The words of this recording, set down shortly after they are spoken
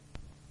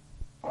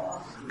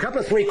A couple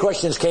of three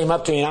questions came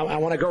up to me, and I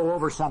want to go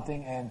over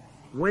something, and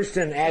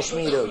Winston asked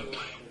me to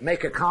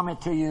make a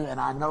comment to you, and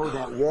I know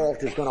that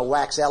Walt is going to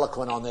wax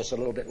eloquent on this a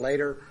little bit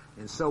later,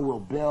 and so will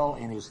Bill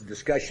in his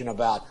discussion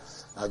about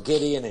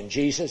Gideon and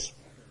Jesus.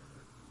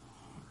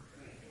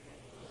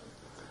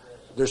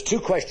 There's two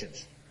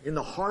questions. In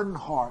the hardened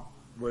heart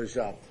was,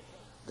 the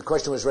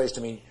question was raised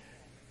to me,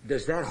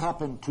 does that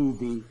happen to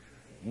the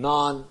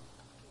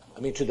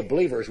to the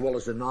believer as well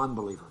as the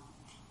non-believer?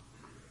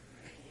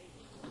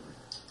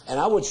 And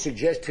I would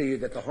suggest to you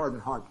that the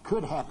hardened heart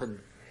could happen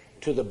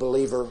to the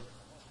believer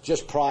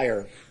just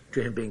prior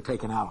to him being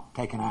taken out.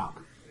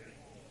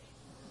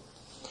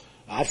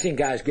 I've seen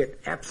guys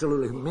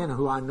men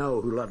who I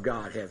know who love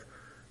God have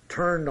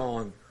turned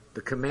on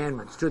the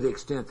commandments to the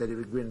extent that it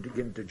would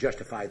begin to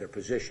justify their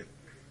position.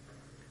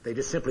 They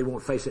just simply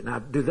won't face it. Now,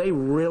 do they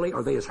really,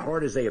 are they as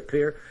hard as they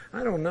appear?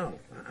 I don't know.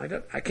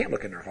 I can't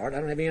look in their heart. I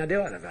don't have any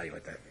idea how to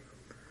evaluate that.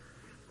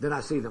 Then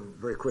I see them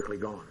very quickly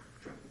gone.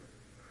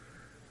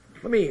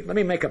 Let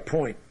me make a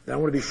point that I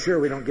want to be sure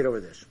we don't get over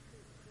this.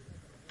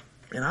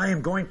 And I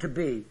am going to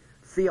be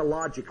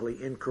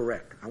theologically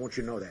incorrect. I want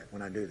you to know that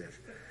when I do this.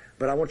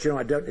 But I want you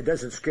to know it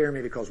doesn't scare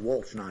me because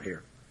Walt's not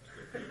here.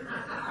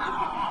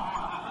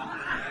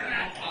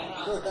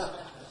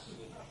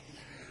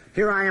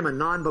 Here I am, a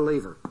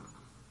non-believer.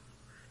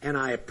 And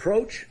I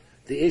approach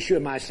the issue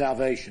of my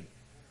salvation.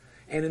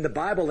 And in the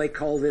Bible they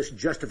call this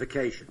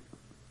justification.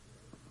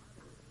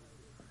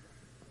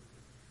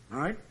 All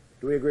right?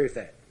 Do we agree with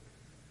that?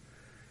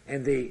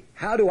 And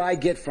how do I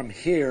get from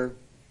here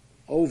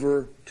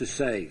over to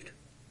saved?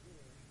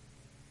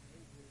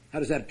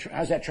 How's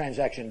that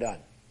transaction done?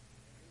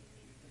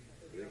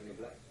 Believe in the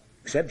blood.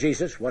 Accept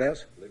Jesus. What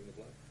else? Believe in the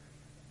blood.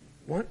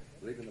 What?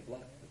 Believe in the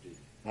blood of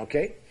Jesus.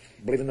 Okay.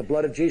 Believe in the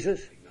blood of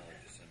Jesus.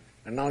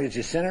 Acknowledge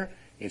the sinner.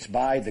 It's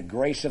by the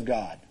grace of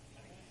God.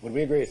 Would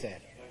we agree with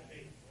that?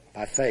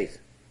 By faith.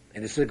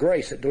 And it's the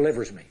grace that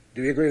delivers me.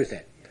 Do you agree with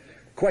that?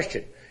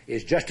 Question.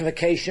 Is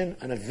justification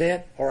an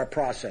event or a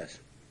process?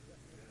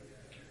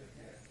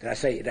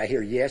 Did I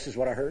hear yes is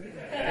what I heard?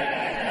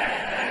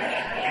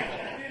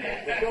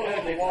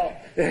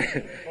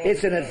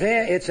 It's an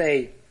event, it's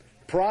a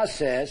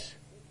process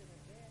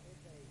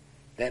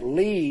that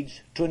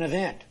leads to an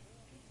event.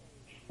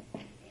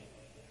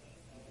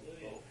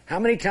 How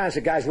many times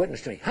have guys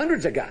witnessed to me?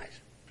 Hundreds of guys.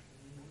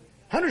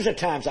 Hundreds of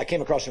times I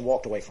came across and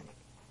walked away from it.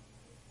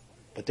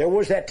 But there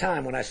was that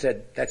time when I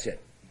said, that's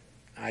it.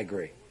 I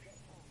agree.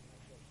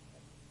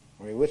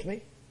 Are you with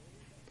me?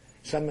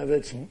 Some of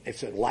it's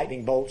a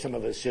lightning bolt. Some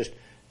of it's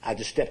I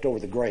just stepped over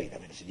the grate. I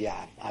said,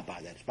 yeah, I buy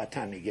that. It's about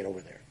time you get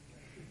over there.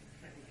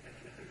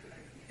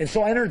 And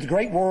so I entered the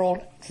great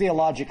world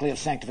theologically of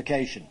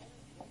sanctification.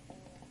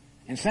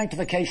 And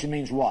sanctification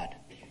means what?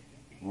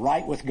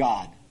 Right with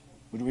God.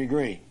 Would we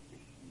agree?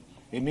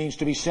 It means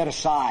to be set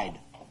aside.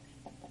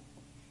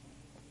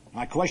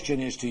 My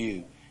question is to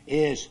you,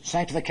 is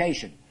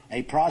sanctification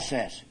a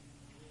process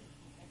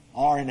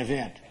or an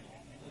event?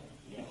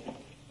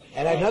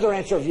 And another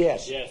answer of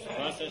yes. Yes,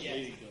 process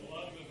leading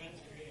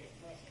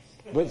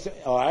to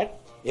it. All right.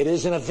 It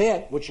is an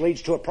event which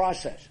leads to a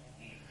process.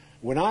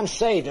 When I'm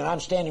saved and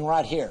I'm standing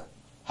right here,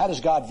 how does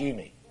God view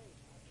me?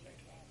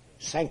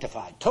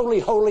 Sanctified. Totally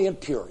holy and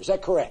pure. Is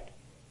that correct?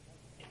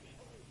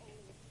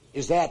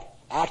 Is that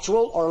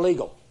actual or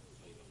legal?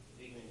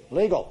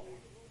 Legal.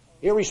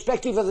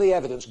 Irrespective of the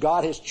evidence,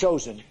 God has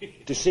chosen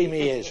to see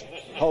me as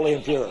holy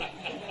and pure.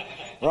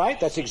 Right?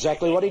 That's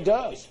exactly what He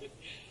does.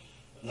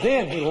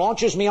 Then He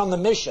launches me on the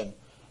mission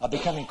of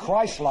becoming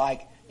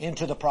Christ-like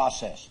into the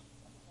process.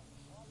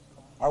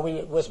 Are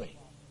we with me?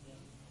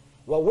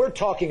 What we're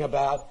talking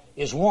about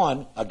is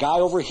a guy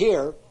over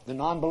here, the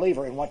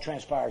non-believer, and what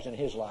transpires in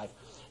his life.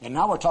 And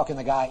now we're talking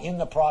the guy in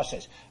the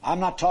process. I'm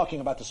not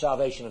talking about the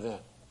salvation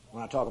event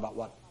when I talk about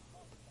what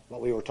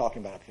we were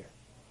talking about up here.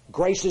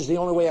 Grace is the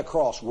only way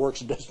across.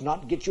 Works does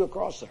not get you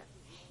across there.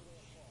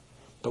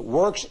 But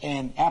works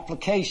and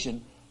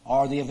application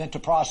are the event to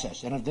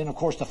process. And then, of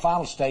course, the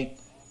final state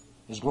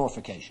is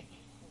glorification.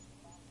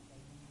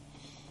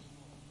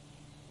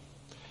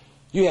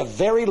 You have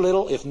very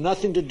little, if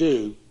nothing, to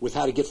do with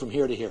how to get from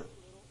here to here.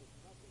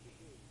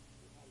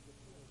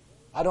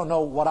 I don't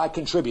know what I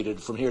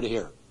contributed from here to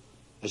here.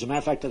 As a matter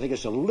of fact, I think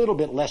it's a little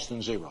bit less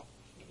than zero.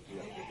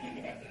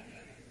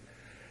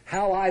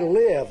 How I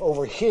live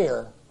over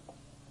here,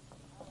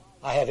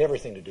 I have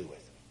everything to do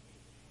with.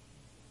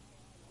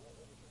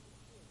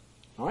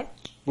 All right?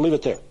 We'll leave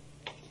it there.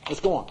 Let's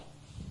go on.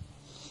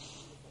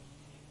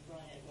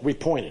 We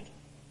pointed.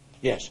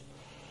 Yes.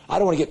 I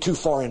don't want to get too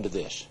far into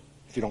this,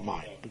 if you don't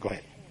mind. But go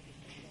ahead.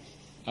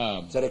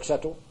 Is that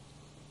acceptable?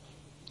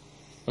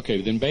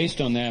 Okay, then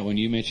based on that, when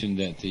you mentioned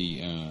that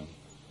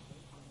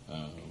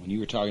when you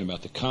were talking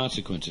about the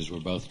consequences were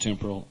both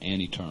temporal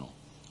and eternal.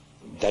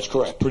 That's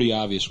correct. It's pretty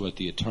obvious what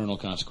the eternal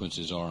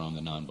consequences are on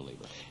the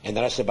non-believer. And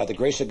then I said, by the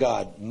grace of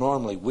God,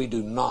 normally we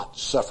do not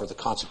suffer the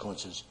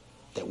consequences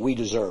that we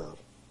deserve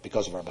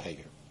because of our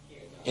behavior.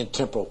 In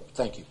temporal,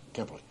 thank you,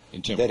 temporally.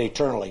 That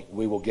eternally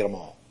we will get them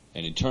all.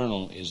 And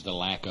eternal is the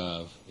lack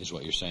of, is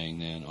what you're saying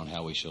then, on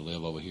how we shall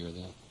live over here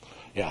then?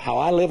 Yeah, how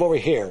I live over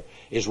here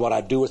is what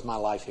I do with my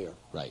life here.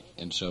 Right.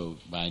 And so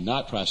by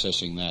not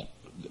processing that,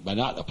 by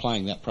not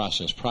applying that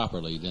process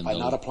properly, then by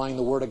not applying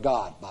the Word of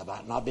God,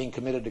 by not being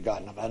committed to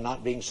God, by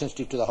not being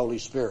sensitive to the Holy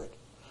Spirit,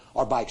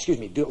 or by, let's do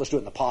it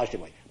in the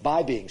positive way,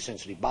 by being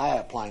sensitive, by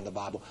applying the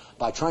Bible,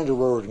 by trying to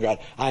Word of God,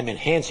 I'm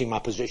enhancing my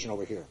position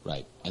over here.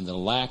 Right. And the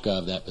lack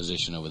of that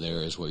position over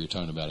there is what you're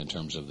talking about in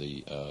terms of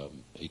the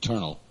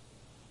eternal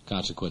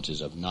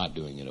consequences of not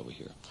doing it over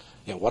here.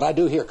 Yeah, what I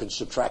do here can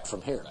subtract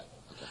from here. Right.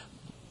 Okay.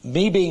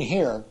 Me being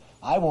here,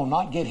 I will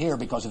not get here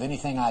because of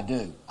anything I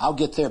do. I'll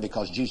get there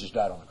because Jesus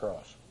died on the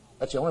cross.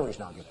 That's the only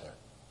reason I'll get there.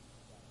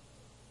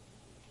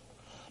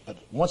 But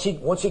once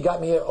he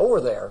got me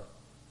over there,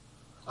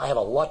 I have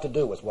a lot to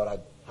do with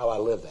how I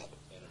live that.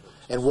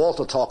 And Walt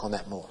will talk on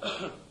that more.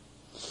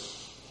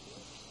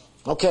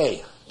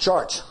 Okay,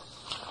 charts.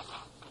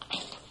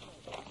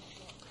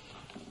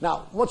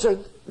 Now, what's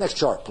the next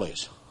chart,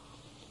 please?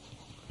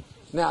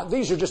 Now,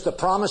 these are just the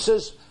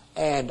promises,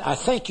 and I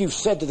think you've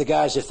said to the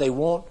guys if they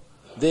want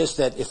this,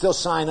 that if they'll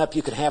sign up,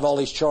 you can have all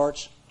these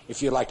charts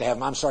if you'd like to have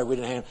them. I'm sorry we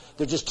didn't have them.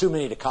 They're just too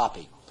many to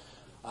copy.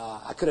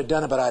 I could have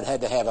done it, but I'd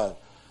had to have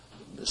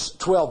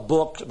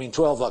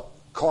 12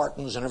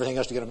 cartons and everything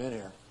else to get them in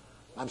here.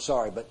 I'm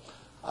sorry, but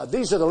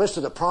these are the list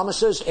of the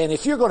promises, and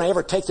if you're going to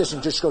ever take this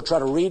and just go try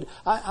to read,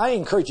 I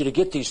encourage you to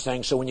get these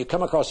things so when you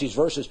come across these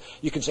verses,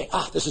 you can say,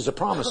 this is a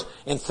promise,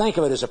 and think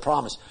of it as a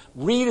promise.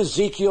 Read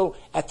Ezekiel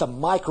at the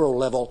micro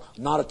level,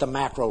 not at the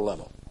macro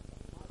level.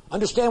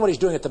 Understand what he's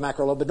doing at the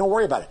macro level, but don't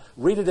worry about it.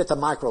 Read it at the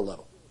micro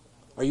level.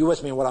 Are you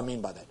with me in what I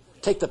mean by that?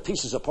 Take the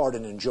pieces apart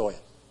and enjoy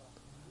it.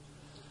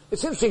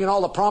 It's interesting in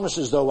all the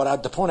promises, though,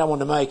 the point I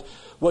wanted to make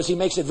was he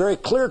makes it very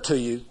clear to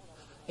you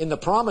in the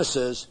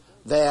promises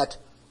that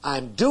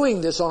I'm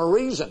doing this on a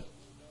reason.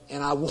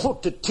 And I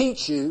want to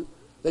teach you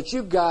that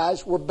you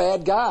guys were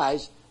bad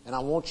guys, and I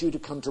want you to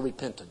come to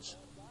repentance.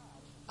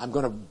 I'm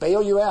going to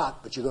bail you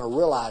out, but you're going to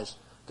realize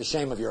the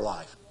shame of your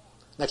life.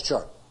 Next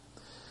chart.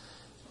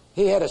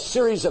 He had a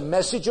series of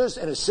messages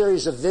and a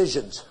series of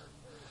visions.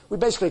 We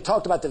basically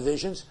talked about the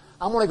visions.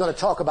 I'm only going to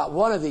talk about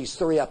one of these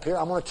three up here.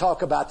 I'm going to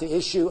talk about the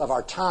issue of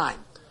our time.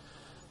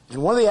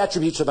 And one of the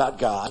attributes about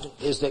God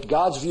is that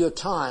God's view of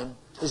time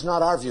is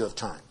not our view of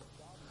time.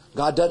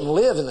 God doesn't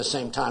live in the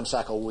same time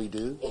cycle we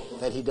do,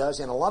 that he does.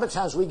 And a lot of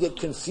times we get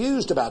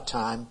confused about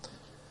time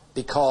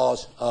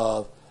because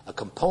of a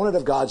component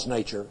of God's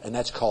nature, and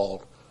that's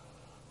called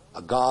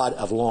a God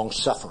of long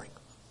suffering.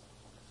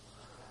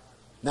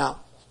 Now,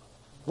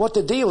 what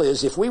the deal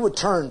is, if we would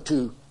turn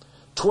to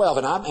 12,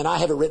 and I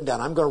have it written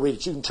down. I'm going to read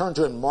it. You can turn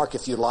to it and mark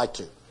if you'd like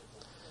to.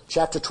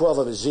 Chapter 12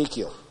 of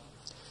Ezekiel.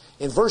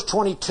 In verse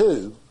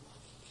 22,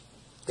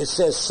 it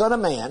says, Son of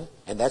man,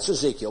 and that's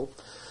Ezekiel,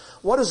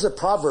 what is the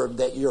proverb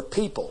that your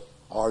people,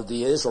 or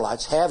the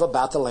Israelites, have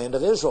about the land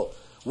of Israel,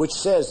 which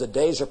says the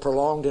days are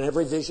prolonged and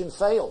every vision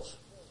fails?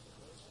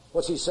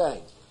 What's he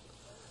saying?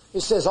 He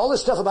says all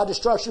this stuff about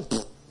destruction,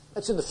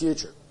 that's in the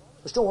future.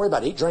 Just don't worry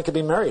about it. Eat, drink, and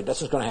be merry.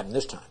 That's what's going to happen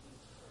this time.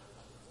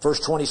 Verse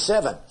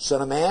 27,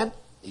 Son of man,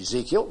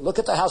 Ezekiel, look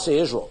at the house of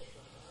Israel.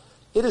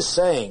 It is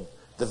saying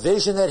the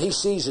vision that he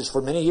sees is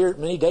for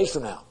many days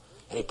from now.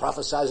 And he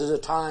prophesies a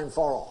time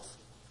far off.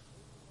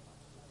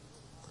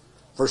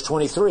 Verse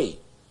 23,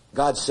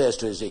 God says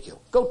to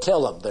Ezekiel, go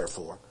tell them,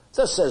 therefore,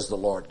 thus says the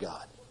Lord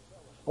God.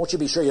 I want you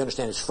to be sure you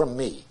understand it's from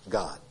me,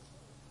 God.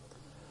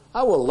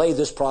 I will lay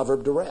this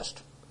proverb to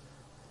rest,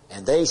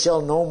 and they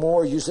shall no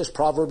more use this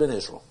proverb in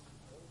Israel.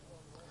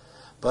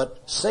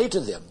 But say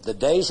to them, the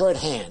days are at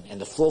hand, and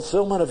the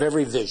fulfillment of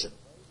every vision.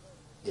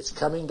 It's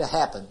coming to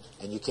happen,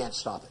 and you can't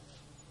stop it.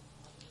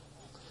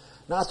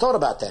 Now, I thought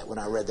about that when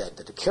I read that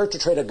the character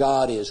trait of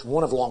God is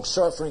one of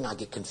long-suffering. I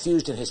get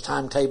confused in his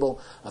timetable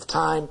of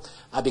time.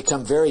 I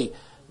become very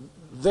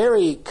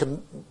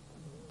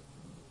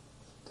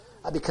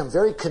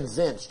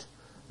convinced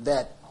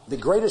that the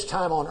greatest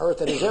time on earth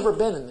that has ever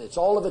been, and it's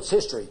all of its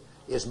history,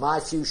 is my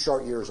few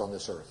short years on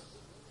this earth.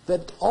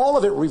 That all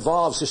of it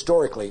revolves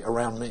historically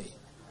around me.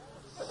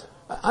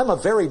 I'm a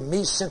very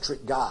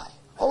me-centric guy.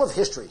 All of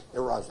history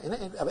revolves.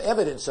 And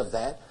evidence of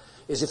that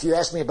is if you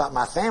ask me about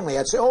my family,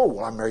 I'd say, oh,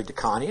 well, I'm married to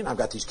Connie and I've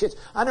got these kids.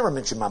 I never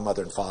mentioned my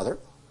mother and father.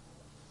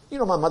 You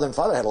know, my mother and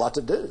father had a lot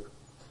to do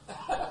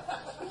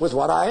with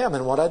what I am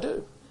and what I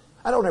do.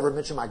 I don't ever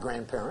mention my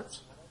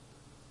grandparents.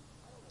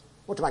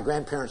 Went to my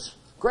grandparents'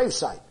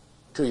 gravesite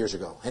 2 years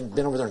ago and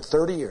been over there in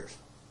 30 years.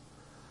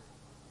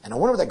 And I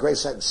went over that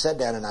gravesite and sat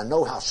down, and I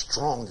know how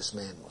strong this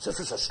man was. This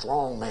was a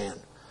strong man.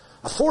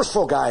 A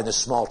forceful guy in this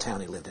small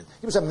town he lived in.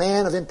 He was a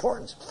man of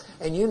importance.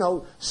 And you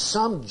know,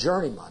 some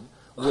journeyman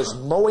was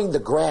mowing the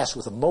grass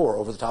with a mower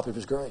over the top of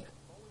his grave.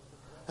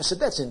 I said,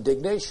 that's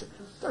indignation.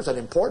 There's an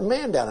important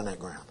man down in that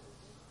ground.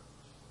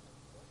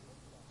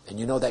 And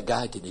you know, that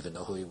guy didn't even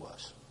know who he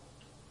was.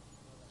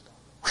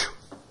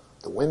 Whew.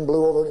 The wind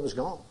blew over and he was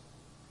gone.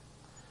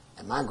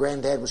 And my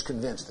granddad was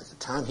convinced that the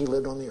time he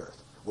lived on the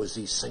earth was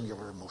the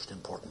singular most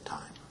important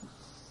time.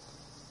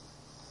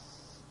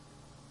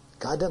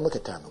 God doesn't look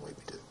at time the way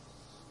we do.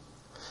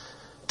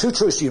 Two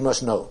truths you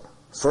must know.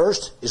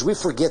 First is we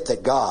forget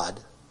that God,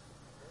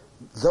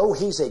 though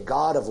He's a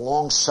God of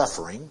long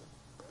suffering,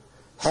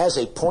 has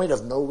a point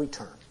of no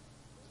return.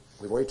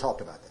 We've already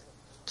talked about that.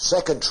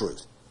 Second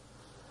truth,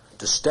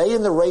 to stay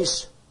in the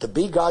race, to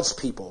be God's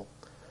people,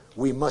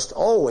 we must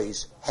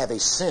always have a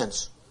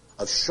sense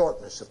of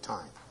shortness of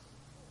time.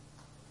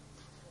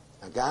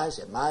 Now guys,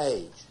 at my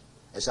age,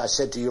 as I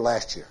said to you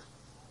last year,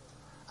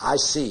 I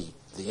see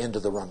the end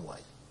of the runway.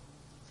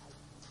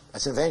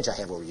 That's an advantage I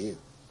have over you.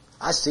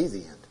 I see the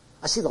end.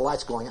 I see the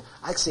lights going on.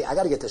 I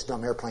got to get this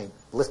dumb airplane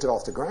lifted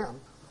off the ground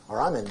or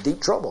I'm in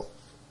deep trouble.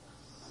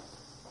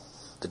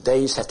 The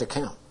days have to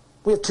count.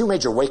 We have two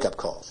major wake-up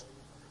calls.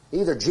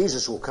 Either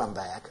Jesus will come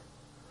back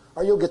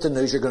or you'll get the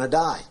news you're going to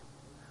die.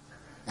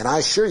 And I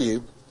assure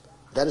you,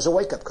 that is a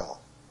wake-up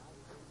call.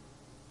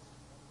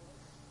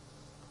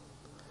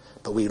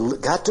 But we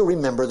got to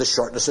remember the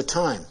shortness of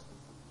time.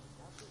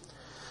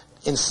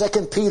 In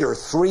 2 Peter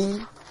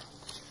 3,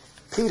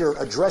 Peter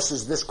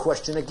addresses this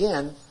question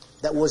again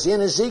that was in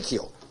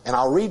Ezekiel. And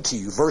I'll read to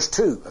you verse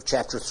 2 of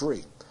chapter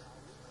 3.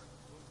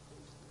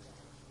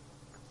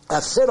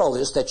 I've said all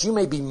this that you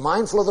may be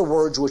mindful of the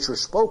words which were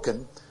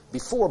spoken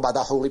before by the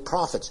holy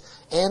prophets,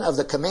 and of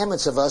the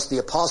commandments of us, the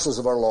apostles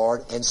of our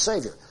Lord and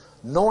Savior,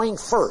 knowing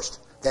first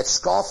that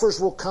scoffers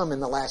will come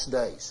in the last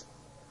days,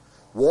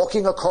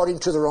 walking according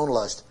to their own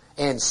lust,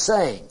 and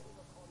saying,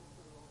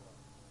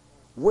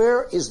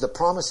 where is the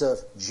promise of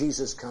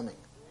Jesus coming?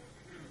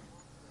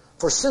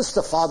 For since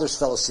the fathers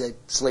fell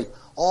asleep,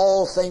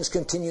 all things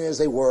continue as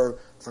they were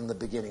from the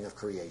beginning of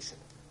creation.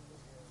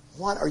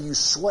 What are you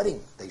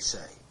sweating, they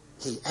say?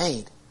 He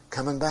ain't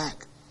coming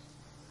back.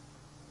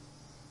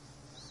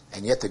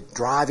 And yet the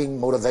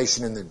driving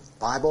motivation in the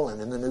Bible and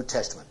in the New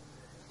Testament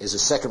is the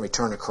second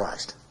return of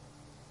Christ.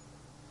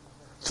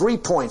 3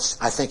 points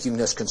I think you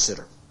must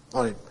consider.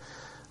 Let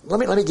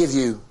me give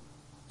you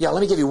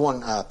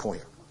one point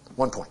here.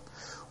 1 point.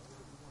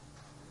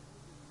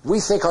 We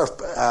think our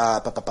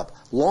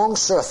long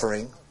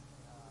suffering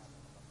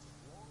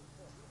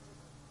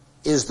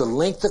is the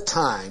length of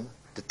time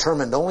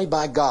determined only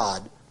by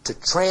God to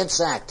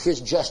transact His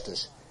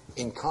justice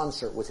in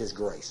concert with His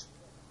grace.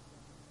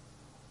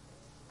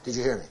 Did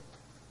you hear me?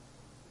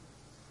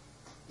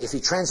 If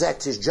He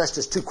transacts His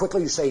justice too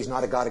quickly, you say He's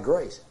not a God of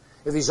grace.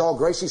 If He's all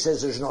grace, He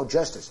says there's no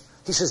justice.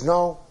 He says,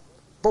 no,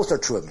 both are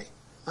true of me.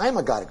 I am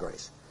a God of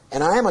grace,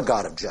 and I am a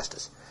God of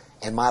justice.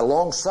 And my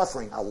long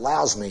suffering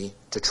allows me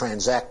to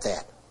transact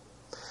that.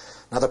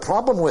 Now the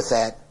problem with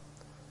that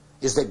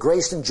is that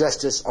grace and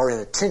justice are in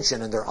a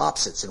tension and they're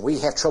opposites, and we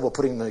have trouble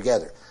putting them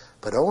together.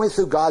 But only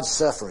through God's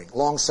suffering,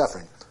 long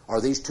suffering, are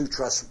these two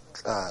truths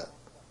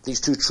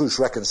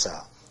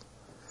reconciled.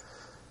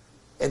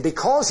 And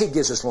because He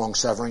gives us long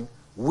suffering,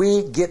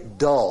 we get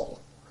dull,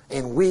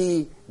 and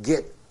we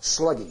get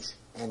sluggish,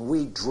 and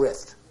we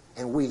drift,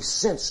 and we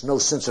sense no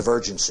sense of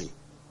urgency.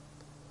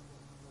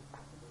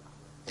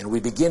 And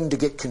we begin to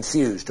get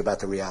confused about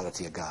the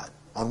reality of God.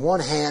 On one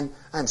hand,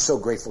 I'm so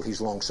grateful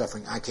He's long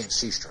suffering, I can't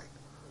see straight.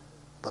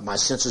 But my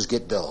senses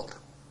get dulled.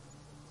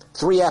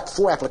 3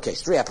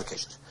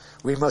 applications.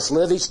 We must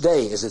live each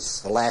day as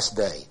it's the last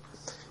day.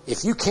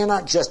 If you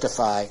cannot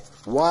justify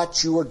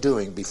what you are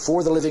doing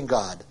before the living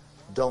God,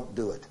 don't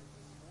do it.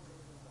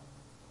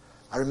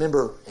 I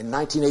remember in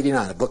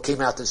 1989, a book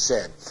came out that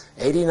said,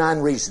 89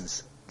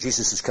 reasons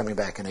Jesus is coming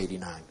back in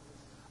 89.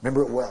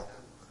 Remember it well.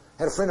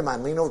 I had a friend of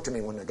mine lean over to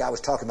me when the guy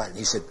was talking about it, and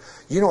he said,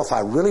 you know, if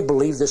I really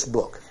believed this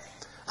book,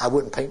 I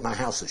wouldn't paint my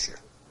house this year.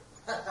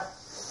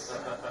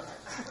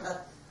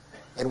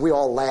 And we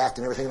all laughed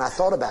and everything, and I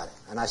thought about it.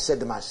 And I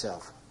said to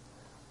myself,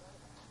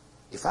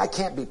 if I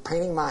can't be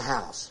painting my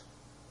house,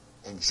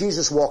 and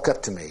Jesus walk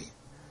up to me,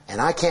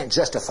 and I can't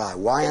justify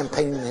why I'm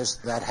painting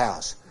that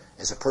house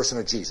as a person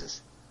of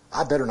Jesus,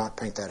 I better not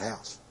paint that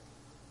house.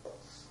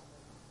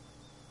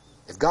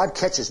 If God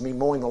catches me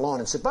mowing the lawn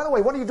and said, by the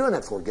way, what are you doing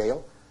that for,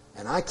 Gayle?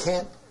 And I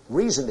can't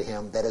reason to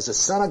Him that as a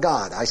son of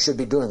God, I should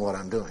be doing what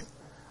I'm doing,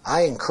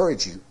 I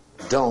encourage you,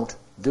 don't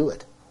do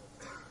it.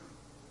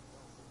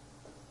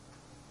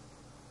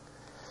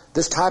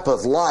 This type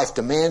of life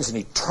demands an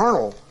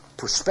eternal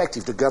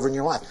perspective to govern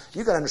your life.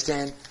 You've got to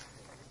understand,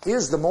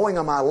 is the mowing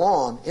of my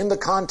lawn in the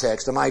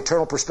context of my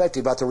eternal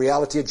perspective about the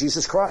reality of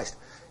Jesus Christ?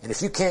 And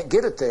if you can't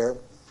get it there,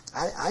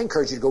 I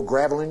encourage you to go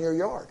gravel in your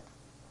yard.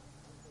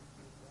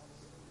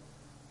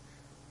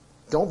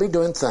 Don't be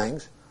doing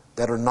things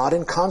that are not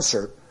in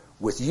concert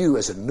with you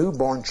as a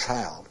newborn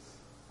child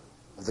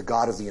of the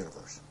God of the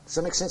universe. Does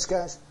that make sense,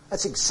 guys?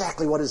 That's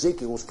exactly what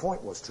Ezekiel's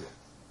point was to him.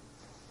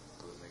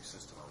 It makes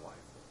sense to my wife.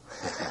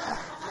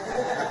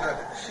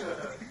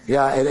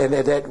 Yeah, and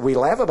that we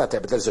laugh about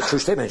that, but that's a true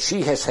statement.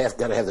 She has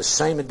got to have the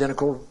same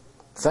identical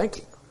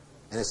thinking.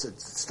 And it's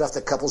stuff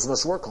that couples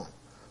must work on.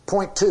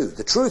 Point 2,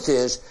 the truth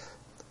is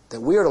that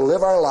we are to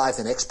live our life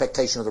in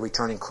expectation of the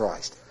returning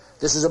Christ.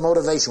 This is a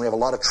motivation we have a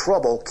lot of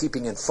trouble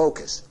keeping in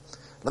focus.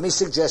 Let me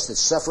suggest that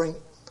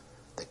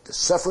the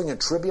suffering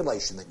and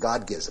tribulation that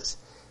God gives us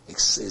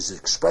is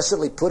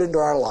expressly put into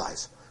our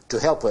lives to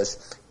help us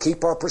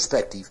keep our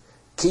perspective,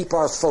 keep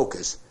our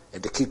focus,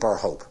 and to keep our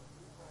hope.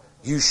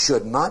 You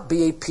should not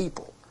be a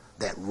people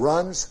that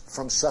runs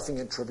from suffering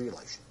and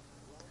tribulation,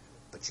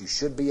 but you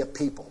should be a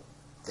people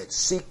that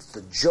seek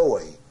the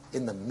joy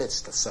in the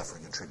midst of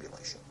suffering and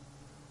tribulation.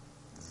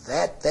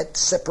 That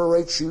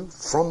separates you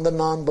from the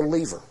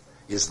non-believer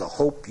is the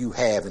hope you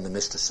have in the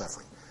midst of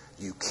suffering.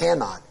 You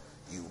cannot,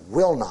 you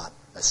will not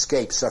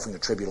escape suffering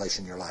and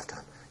tribulation in your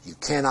lifetime. You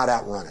cannot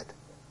outrun it.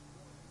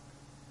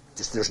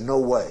 Just there's no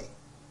way.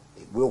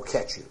 It will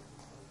catch you.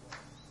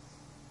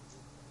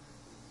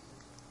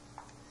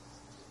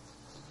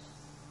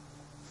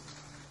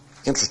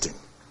 Interesting.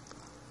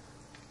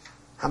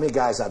 How many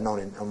guys I've known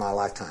in my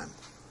lifetime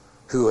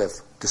who have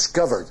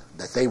discovered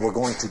that they were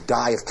going to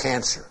die of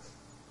cancer,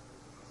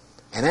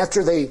 and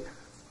after they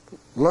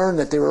learned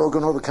that they were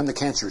going to overcome the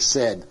cancer,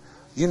 said,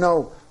 you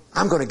know,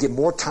 I'm going to give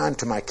more time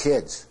to my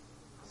kids.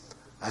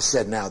 I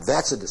said, now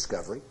that's a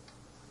discovery.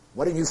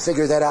 Why didn't you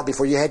figure that out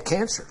before you had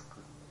cancer?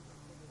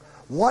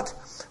 What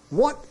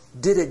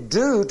did it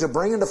do to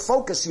bring into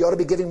focus you ought to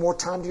be giving more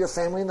time to your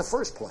family in the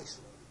first place?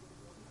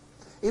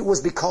 It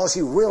was because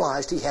he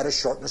realized he had a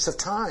shortness of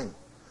time.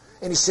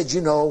 And he said,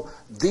 you know,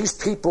 these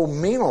people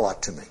mean a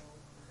lot to me.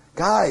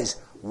 Guys,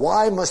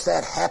 why must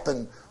that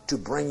happen to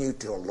bring you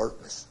to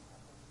alertness?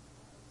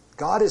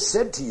 God has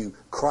said to you,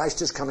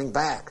 Christ is coming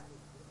back.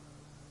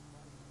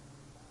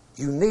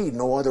 You need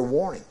no other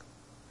warning.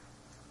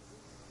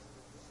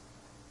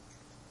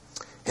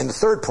 And the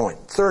third point,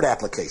 third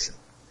application,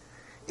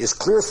 is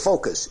clear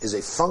focus is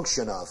a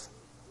function of,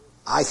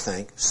 I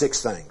think,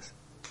 6 things.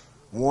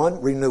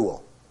 1,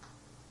 renewal.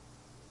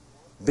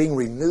 Being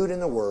renewed in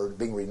the Word,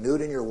 being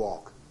renewed in your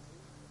walk.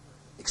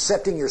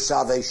 Accepting your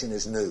salvation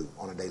is new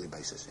on a daily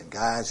basis. And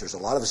guys, there's a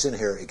lot of us in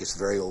here, it gets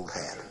very old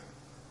hat.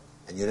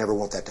 And you never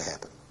want that to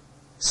happen.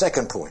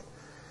 Second point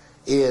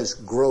is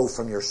grow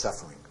from your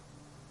suffering.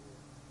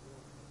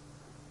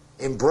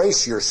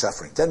 Embrace your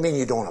suffering. Doesn't mean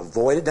you don't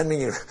avoid it. Doesn't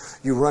mean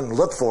you run and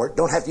look for it. You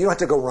don't have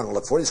to go run and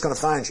look for it. It's going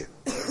to find you.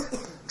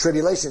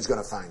 Tribulation is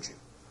going to find you.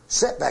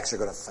 Setbacks are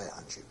going to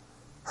find you.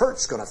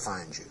 Hurt's going to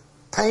find you.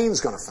 Pain's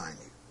going to find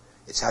you.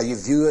 It's how you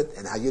view it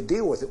and how you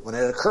deal with it when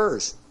it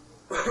occurs.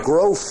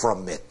 Grow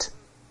from it.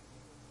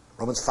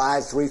 Romans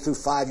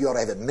 5:3-5, you ought to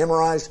have it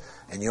memorized,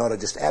 and you ought to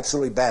just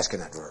absolutely bask in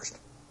that verse.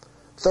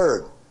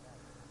 Third,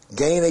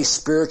 gain a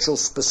spiritual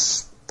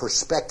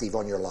perspective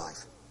on your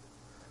life.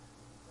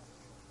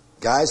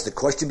 Guys, the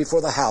question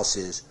before the house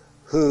is,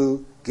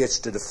 who gets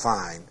to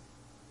define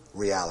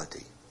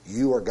reality?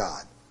 You or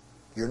God?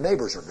 Your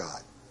neighbors are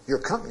God. Your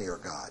company are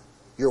God.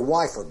 Your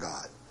wife are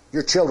God.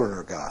 Your children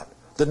are God.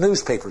 The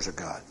newspapers are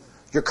God.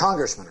 Your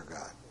congressmen are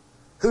God.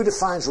 Who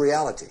defines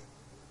reality?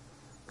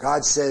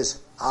 God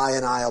says, I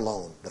and I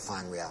alone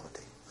define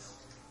reality.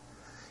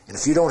 And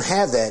if you don't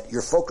have that,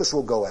 your focus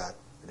will go out.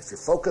 And if your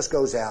focus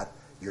goes out,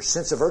 your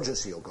sense of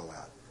urgency will go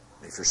out.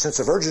 And if your sense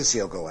of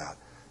urgency will go out,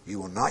 you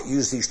will not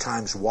use these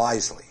times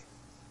wisely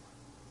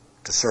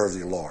to serve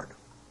the Lord. You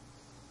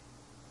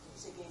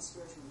said gain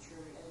spiritual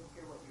maturity. I didn't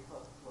hear what your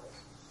thought was.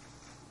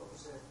 What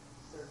was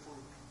the third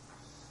point?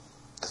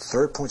 The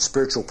third point,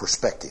 spiritual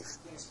perspective.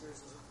 Gain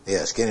spiritual.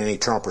 Yes, gain an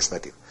eternal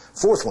perspective.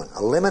 Fourth one,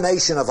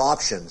 elimination of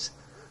options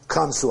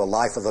comes through a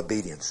life of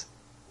obedience.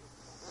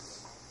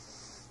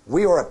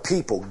 We are a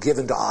people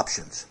given to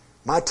options.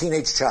 My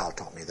teenage child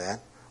taught me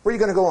that. Where are you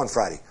going to go on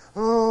Friday?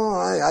 Oh,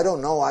 I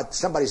don't know.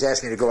 Somebody's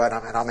asked me to go out,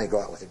 and I may go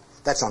out with him.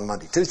 That's on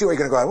Monday. Tuesday, where are you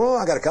going to go out? Well,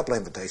 I got a couple of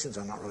invitations.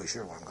 I'm not really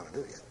sure what I'm going to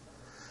do yet.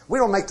 We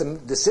don't make the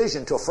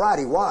decision till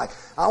Friday. Why?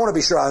 I want to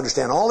be sure I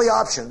understand all the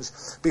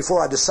options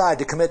before I decide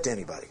to commit to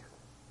anybody.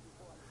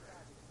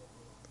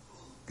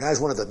 Guys,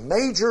 one of the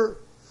major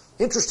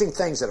interesting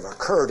things that have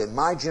occurred in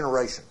my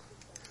generation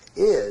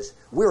is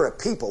we're a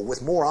people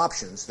with more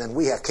options than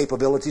we have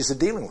capabilities of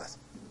dealing with.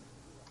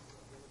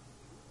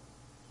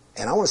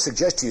 And I want to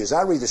suggest to you, as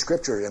I read the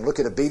Scripture and look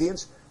at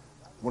obedience,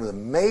 one of the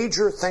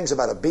major things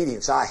about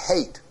obedience I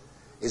hate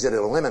is that it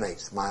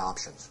eliminates my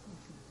options.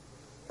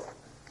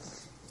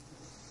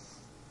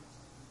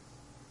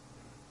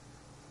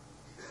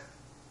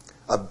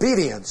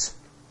 Obedience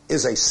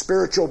is a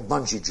spiritual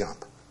bungee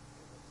jump.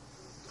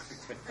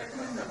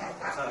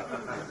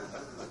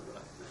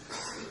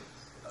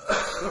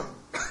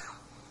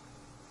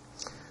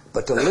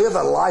 But to live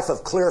a life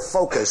of clear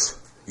focus,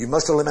 you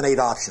must eliminate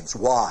options.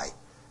 Why?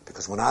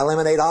 Because when I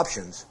eliminate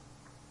options,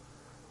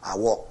 I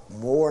walk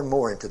more and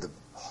more into the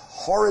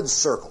horrid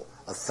circle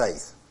of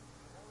faith.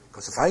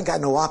 Because if I ain't got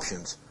no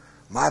options,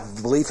 my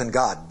belief in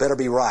God better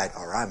be right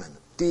or I'm in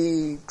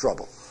deep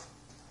trouble.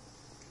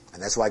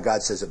 And that's why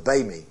God says,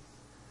 obey me.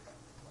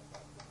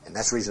 And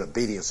that's the reason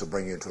obedience will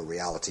bring you into a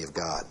reality of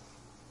God.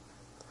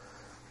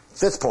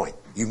 Fifth point,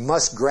 you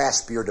must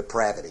grasp your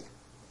depravity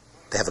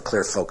to have a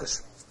clear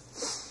focus.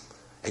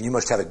 And you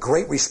must have a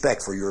great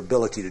respect for your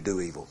ability to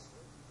do evil.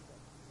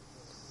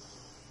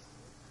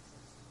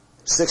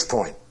 Sixth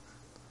point,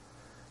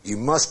 you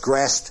must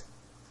grasp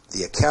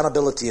the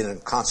accountability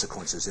and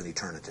consequences in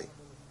eternity.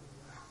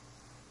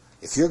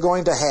 If you're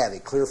going to have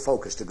a clear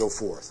focus to go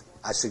forth,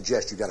 I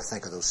suggest you've got to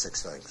think of those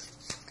 6 things.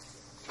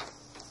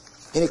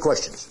 Any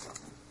questions?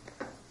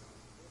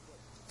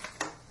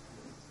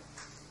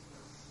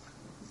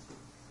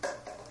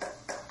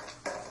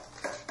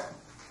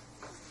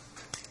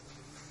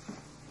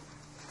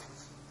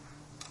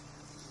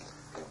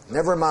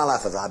 Never in my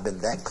life have I been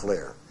that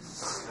clear.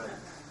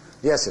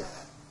 Yes, sir.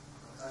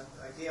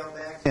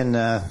 And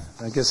I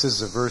guess this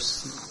is a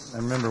verse. I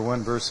remember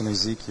one verse in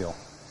Ezekiel,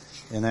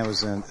 and that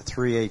was in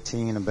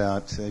 3:18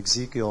 about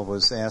Ezekiel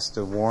was asked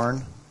to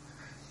warn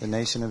the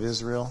nation of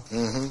Israel,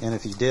 and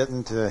if he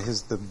didn't,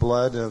 the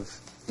blood of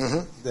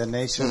the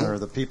nation or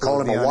the people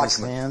would be on his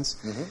hands.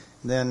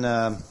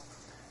 Then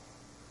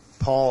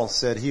Paul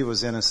said he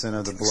was innocent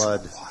of the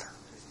blood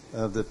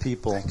of the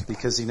people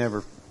because he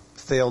never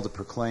failed to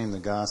proclaim the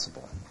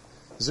gospel.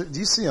 Do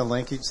you see a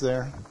linkage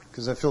there?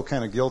 Because I feel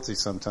kind of guilty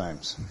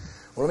sometimes.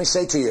 Well, let me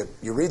say to you,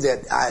 you read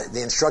that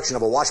the instruction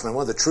of a watchman.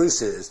 One of the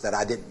truths is that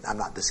I'm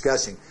not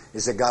discussing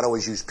is that God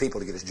always used people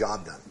to get His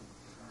job done.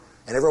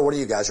 And every one of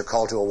you guys are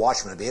called to a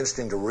watchman. It'd be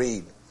interesting to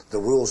read the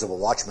rules of a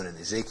watchman in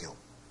Ezekiel.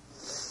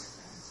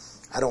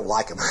 I don't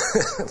like them,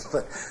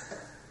 but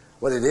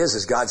what it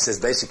is God says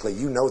basically,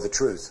 you know the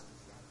truth,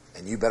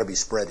 and you better be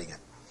spreading it.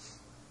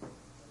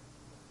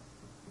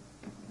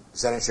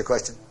 Does that answer your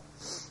question?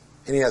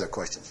 Any other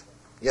questions?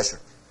 Yes, sir.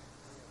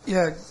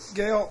 Yeah,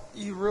 Gayle,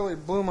 you really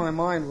blew my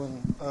mind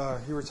when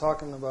you were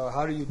talking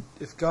about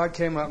if God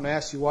came up and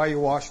asked you why you're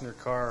washing your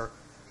car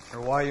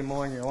or why you're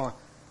mowing your lawn,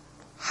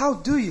 how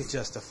do you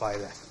justify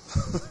that?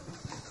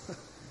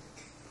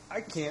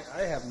 I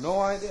have no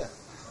idea.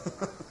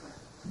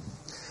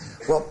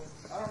 Well,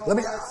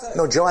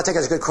 Joe, I think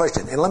that's a good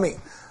question. And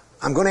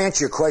I'm going to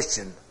answer your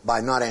question by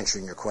not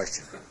answering your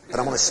question. But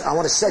I want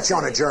to set you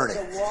on a journey.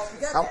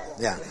 I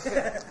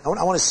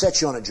want to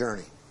set you on a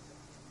journey.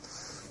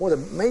 One of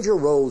the major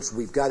roles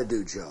we've got to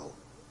do, Joe,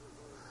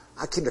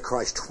 I came to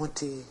Christ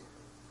 28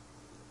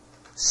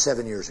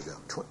 years ago.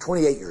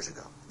 28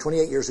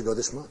 years ago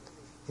this month.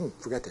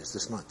 Forget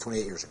this month,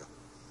 28 years ago.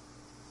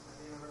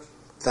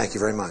 Thank you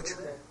very much.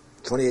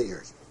 28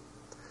 years.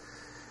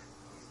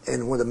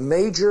 And one of the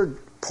major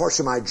parts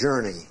of my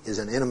journey is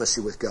an intimacy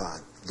with God.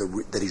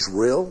 That He's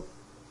real,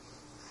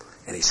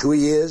 and He's who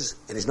He is,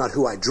 and He's not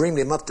who I dreamed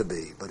Him up to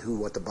be, but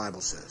what the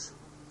Bible says.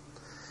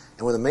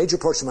 And one of the major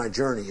parts of my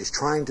journey is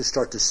trying to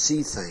start to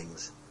see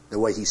things the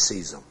way He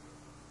sees them.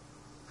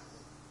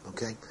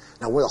 Okay?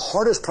 Now, one of the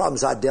hardest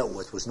problems I dealt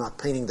with was not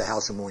painting the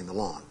house or mowing the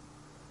lawn.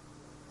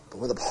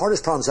 But one of the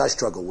hardest problems I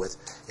struggle with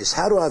is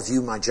how do I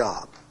view my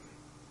job?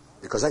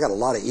 Because I got a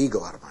lot of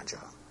ego out of my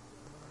job.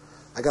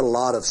 I got a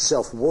lot of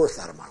self-worth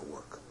out of my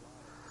work.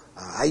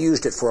 I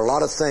used it for a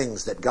lot of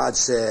things that God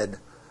said,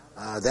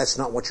 that's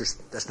not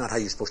how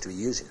you're supposed to be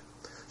using it.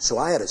 So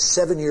I had a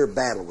 7-year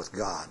battle with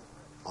God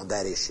on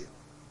that issue.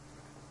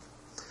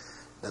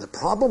 Now the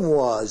problem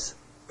was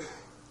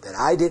that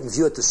I didn't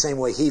view it the same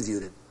way He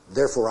viewed it.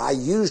 Therefore, I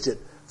used it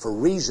for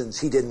reasons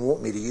He didn't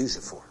want me to use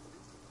it for.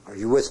 Are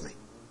you with me?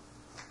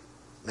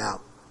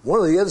 Now, one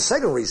of the other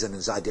second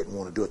reasons I didn't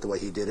want to do it the way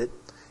He did it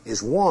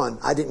is, one,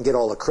 I didn't get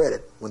all the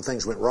credit when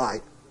things went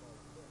right.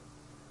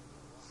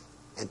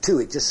 And two,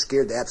 it just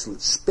scared the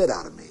absolute spit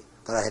out of me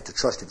that I had to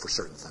trust Him for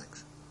certain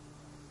things.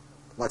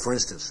 Like, for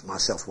instance, my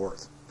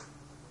self-worth.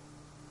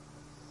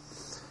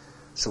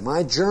 So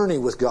my journey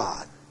with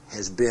God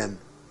has been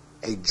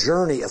a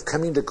journey of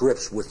coming to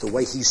grips with the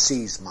way He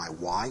sees my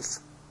wife,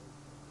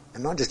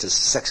 and not just as a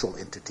sexual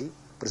entity,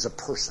 but as a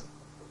person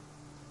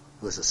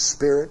who is a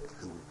spirit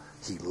who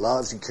He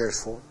loves and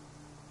cares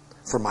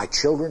for my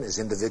children as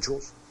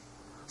individuals,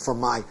 for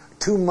my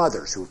 2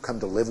 mothers who have come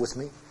to live with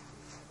me,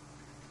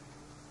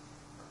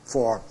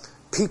 for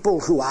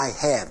people who I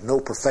have no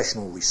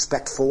professional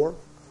respect for,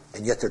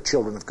 and yet they're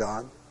children of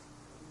God.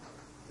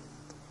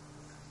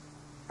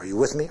 Are you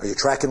with me? Are you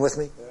tracking with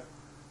me? Yeah.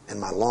 In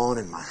my lawn,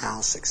 in my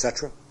house,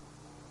 etc.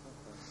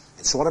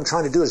 And so what I'm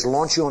trying to do is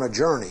launch you on a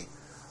journey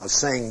of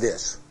saying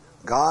this: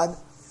 God,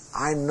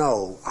 I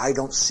know I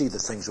don't see the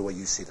things the way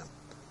you see them,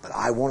 but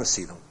I want to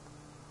see them,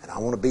 and I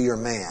want to be your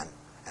man,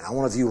 and I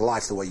want to view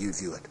life the way you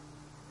view it.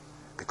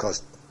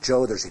 Because,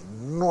 Joe, there's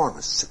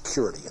enormous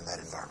security in that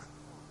environment.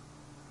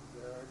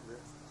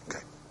 Okay.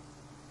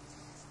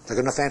 Is that a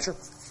good enough answer?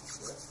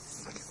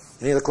 Thank you.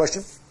 Any other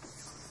question?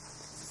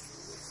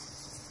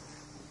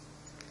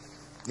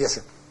 Yes,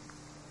 sir.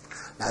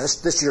 Now,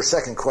 this is your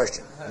second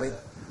question. I mean,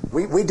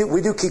 we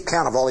do keep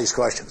count of all these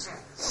questions.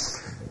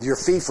 Your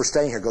fee for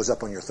staying here goes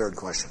up on your third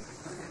question.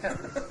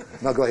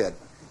 No, go ahead.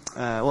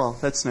 Well,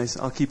 that's nice.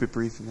 I'll keep it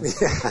brief.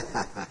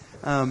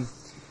 I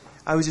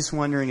was just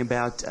wondering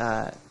about,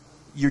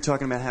 you're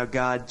talking about how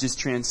God just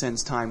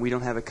transcends time. We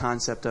don't have a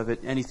concept of it,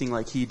 anything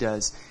like He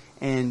does.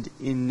 And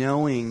in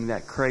knowing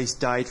that Christ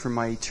died for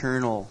my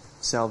eternal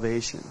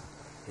salvation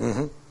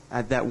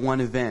at that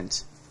one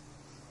event,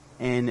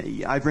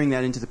 and I bring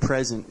that into the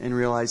present and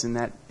realizing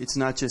that it's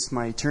not just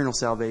my eternal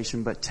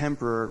salvation, but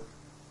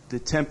the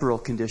temporal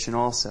condition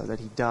also,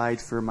 that He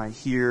died for my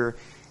here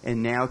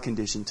and now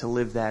condition, to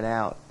live that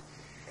out.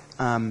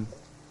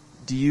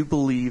 Do you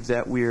believe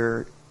that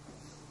we're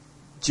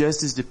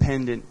just as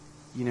dependent,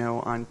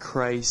 on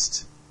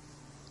Christ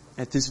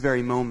at this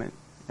very moment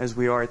as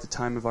we are at the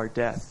time of our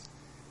death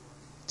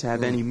to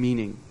have any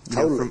meaning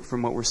totally.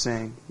 From what we're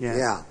saying?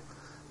 Yeah.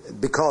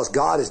 because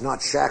God is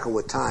not shackled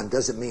with time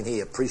doesn't mean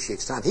He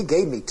appreciates time. He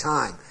gave me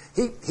time.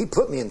 He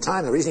put me in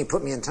time. The reason He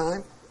put me in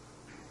time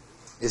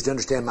is to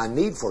understand my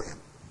need for Him.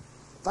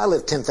 If I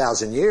lived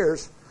 10,000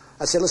 years,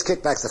 I said, let's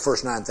kick back the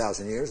first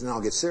 9,000 years and then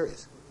I'll get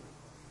serious.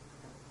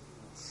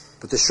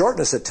 But the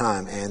shortness of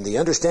time and the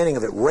understanding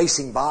of it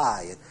racing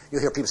by, and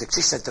you'll hear people say,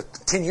 she said the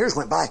 10 years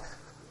went by.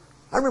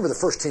 I remember the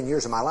first 10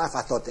 years of my life,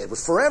 I thought that it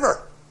was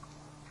forever.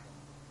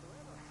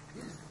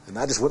 And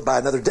I just went by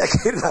another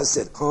decade and I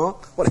said, huh?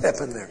 What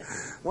happened there?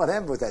 What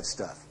happened with that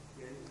stuff?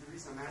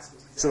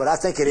 So what I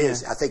think it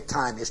is, I think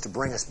time is to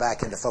bring us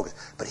back into focus.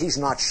 But He's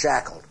not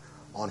shackled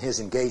on His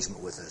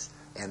engagement with us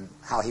and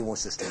how He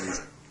wants us to use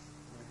it.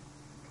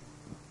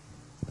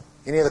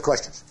 Any other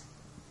questions?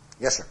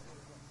 Yes, sir.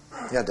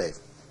 Yeah, Dave.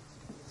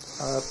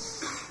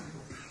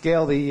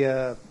 Gayle,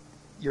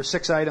 your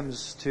 6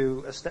 items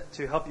to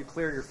help you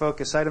clear your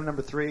focus. Item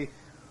number 3,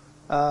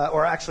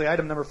 or actually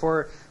item number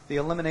 4, the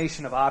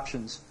elimination of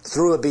options.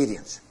 Through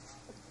obedience.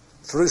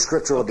 Through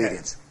scriptural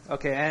obedience.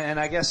 Okay, and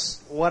I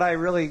guess what I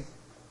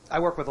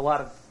work with a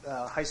lot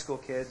of high school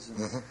kids,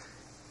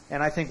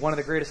 and I think one of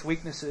the greatest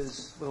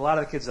weaknesses with a lot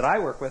of the kids that I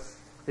work with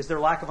is their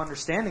lack of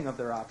understanding of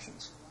their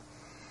options.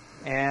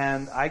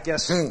 And I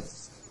guess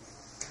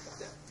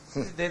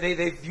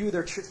they view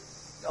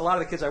a lot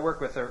of the kids I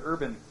work with are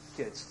urban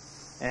kids.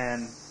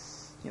 And,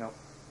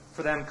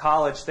 for them,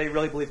 college, they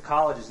really believe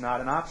college is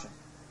not an option.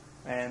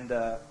 And,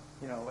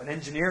 an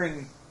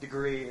engineering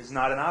degree is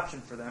not an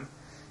option for them.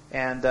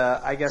 And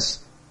I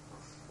guess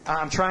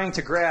I'm trying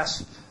to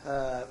grasp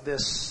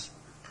this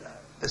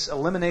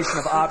elimination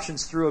of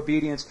options through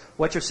obedience.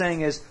 What you're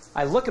saying is,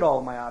 I look at all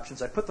of my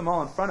options, I put them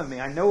all in front of me,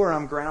 I know where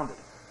I'm grounded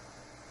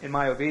in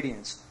my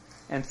obedience,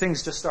 and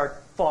things just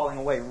start falling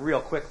away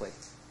real quickly.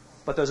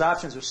 But those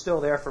options are still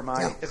there for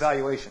my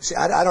evaluation. See,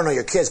 I don't know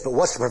your kids, but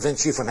what's to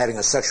prevent you from having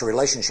a sexual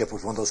relationship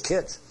with one of those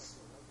kids?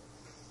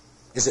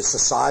 Is it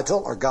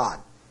societal or God?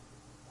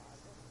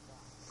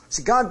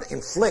 See, God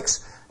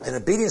inflicts, and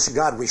obedience to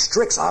God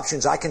restricts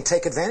options I can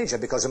take advantage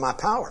of because of my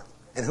power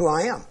and who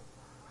I am.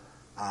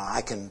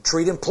 I can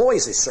treat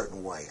employees a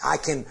certain way. I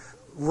can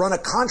run a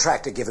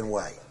contract a given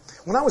way.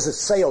 When I was a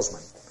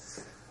salesman,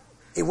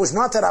 it was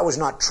not that I was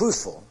not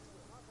truthful.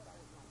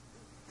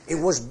 It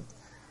was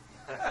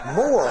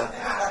more.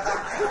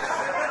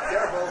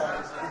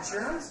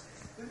 Insurance?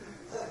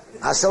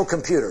 I sold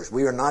computers.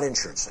 We are not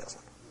insurance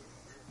salesmen.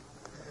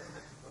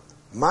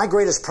 My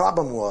greatest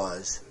problem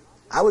was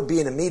I would be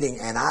in a meeting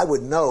and I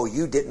would know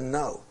you didn't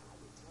know.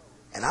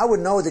 And I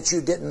would know that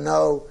you didn't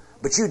know,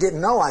 but you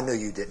didn't know I knew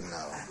you didn't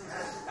know.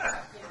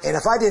 And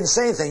if I didn't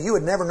say anything, you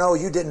would never know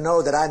you didn't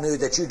know that I knew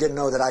that you didn't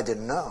know that I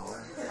didn't know.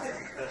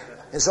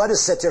 And so I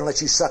just sit there and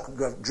let you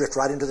drift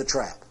right into the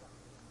trap.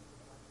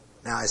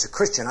 Now, as a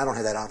Christian, I don't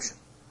have that option.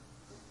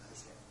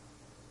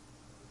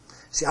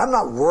 See, I'm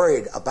not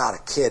worried about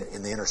a kid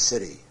in the inner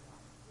city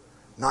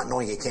not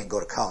knowing he can't go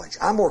to college.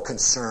 I'm more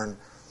concerned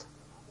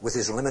with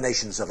his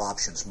eliminations of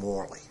options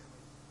morally.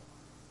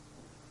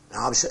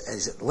 Now,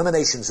 his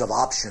eliminations of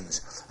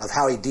options of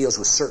how he deals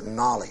with certain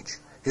knowledge.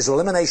 His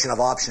elimination of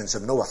options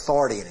of no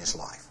authority in his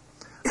life.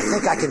 I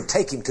think I can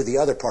take him to the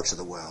other parts of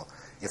the well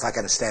if I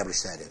can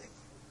establish that in him.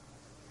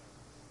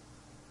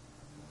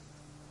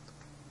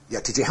 Yeah,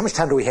 TJ, how much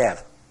time do we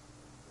have?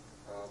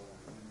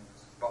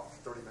 About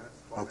 30 minutes.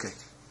 Okay.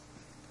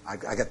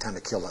 I got time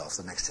to kill off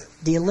the next two.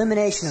 The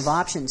elimination of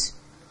options,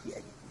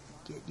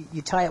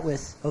 you tie it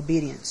with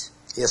obedience.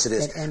 Yes, it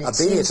is. And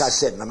obedience, I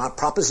said, my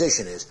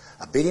proposition is,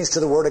 obedience to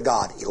the Word of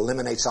God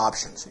eliminates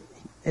options.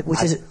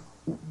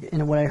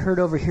 And what I heard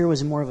over here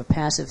was more of a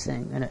passive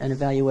thing, an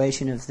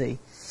evaluation of the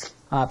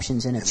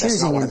options and a choosing.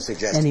 That's not what I'm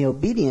suggesting. And the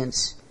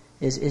obedience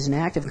is an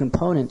active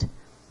component.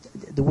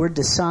 The word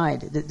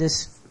decide,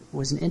 this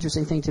was an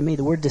interesting thing to me.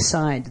 The word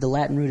decide, the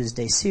Latin root is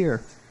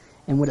desire,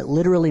 and what it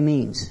literally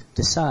means,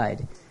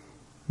 decide,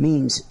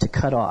 means to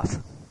cut off.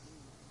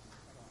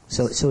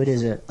 So it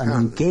is an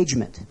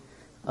engagement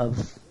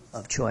of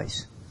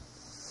choice.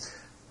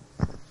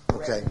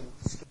 Okay.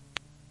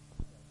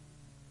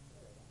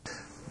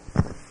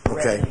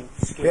 Okay.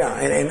 Yeah,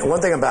 and one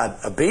thing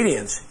about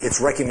obedience,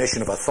 it's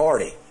recognition of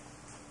authority.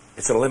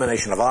 It's an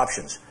elimination of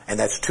options. And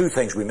that's two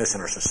things we miss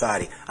in our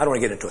society. I don't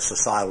want to get into a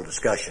societal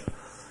discussion.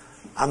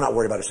 I'm not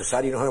worried about a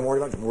society. You know who I'm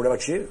worried about? I'm worried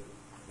about you.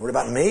 I'm worried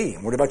about me.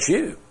 I'm worried about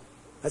you.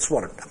 That's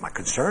what my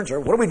concerns are.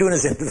 What are we doing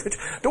as individuals?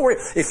 Don't worry.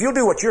 If you'll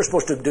do what you're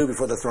supposed to do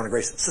before the throne of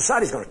grace,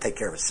 society's going to take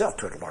care of itself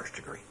to a large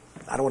degree.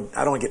 I don't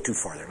want to get too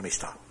far there. Let me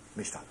stop.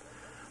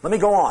 Let me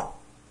go on.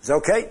 Is that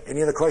okay?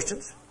 Any other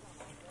questions?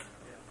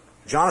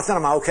 Jonathan,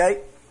 am I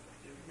okay?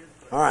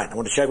 All right. I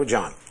want to check with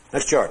John.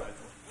 Next chart.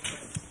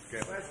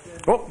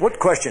 Oh, what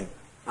question?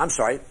 I'm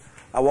sorry.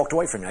 I walked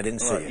away from you. I didn't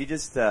see you. You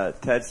just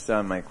touched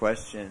on my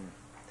question,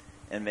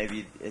 and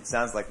maybe it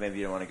sounds like maybe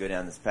you don't want to go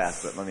down this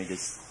path, but let me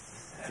just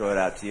throw it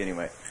out to you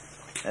anyway.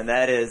 And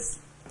that is,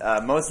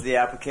 most of the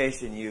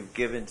application you've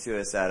given to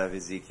us out of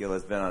Ezekiel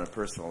has been on a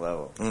personal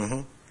level.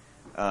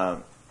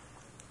 Mm-hmm.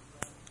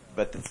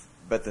 But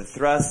the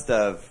thrust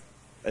of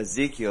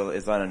Ezekiel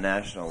is on a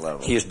national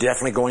level. He is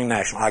definitely going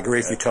national. I agree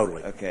with you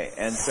totally. Okay,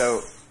 and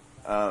so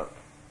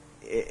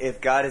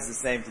if God is the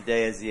same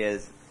today as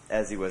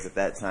he was at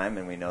that time,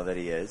 and we know that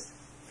he is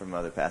from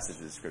other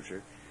passages of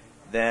Scripture,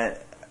 then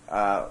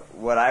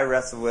what I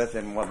wrestle with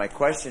and what my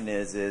question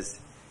is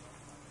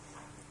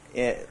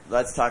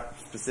let's talk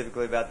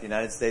specifically about the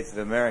United States of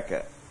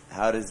America.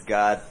 How does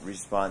God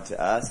respond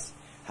to us?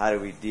 How do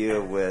we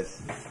deal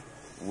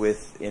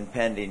with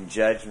impending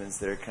judgments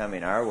that are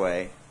coming our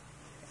way?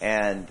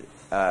 And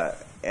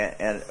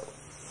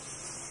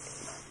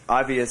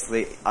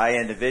obviously, I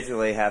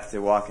individually have to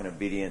walk in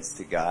obedience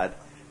to God.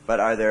 But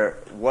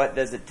what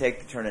does it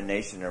take to turn a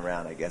nation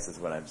around, I guess is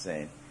what I'm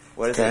saying.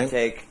 What does it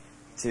take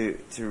to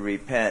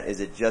repent? Is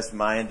it just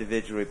my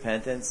individual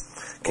repentance?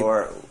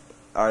 Or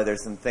are there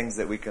some things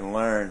that we can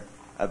learn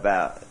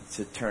about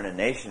to turn a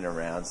nation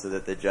around so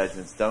that the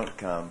judgments don't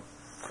come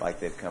like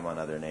they've come on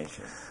other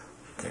nations?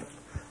 Okay.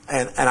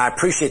 And I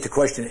appreciate the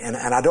question, and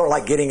I don't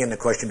like getting in the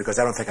question because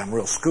I don't think I'm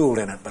real schooled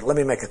in it, but let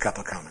me make a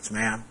couple of comments,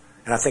 ma'am.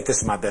 And I think this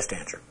is my best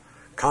answer.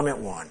 Comment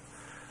 1.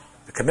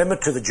 The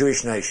commitment to the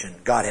Jewish nation,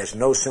 God has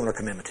no similar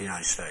commitment to the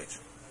United States.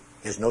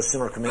 He has no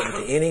similar commitment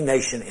to any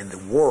nation in the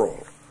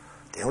world.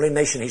 The only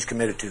nation he's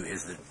committed to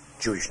is the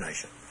Jewish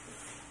nation.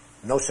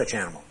 No such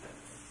animal.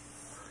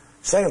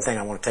 Second thing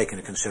I want to take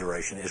into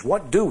consideration is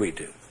what do we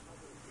do?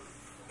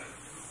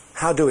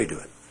 How do we do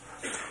it?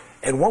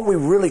 And what we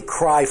really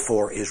cry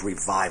for is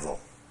revival.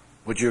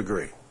 Would you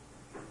agree?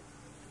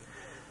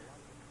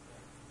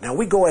 Now,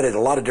 we go at it a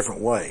lot of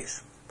different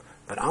ways,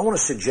 but I want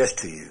to suggest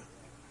to you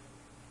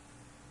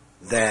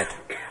that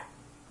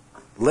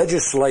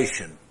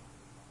legislation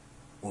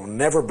will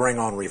never bring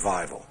on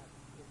revival.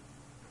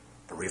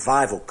 But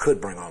revival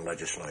could bring on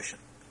legislation.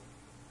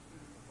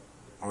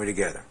 Are we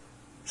together?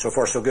 So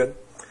far, so good?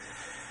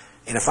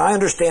 And if I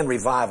understand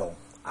revival,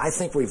 I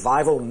think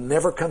revival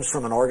never comes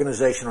from an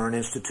organization or an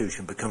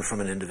institution, but comes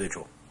from an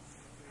individual.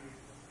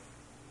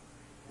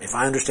 If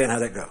I understand how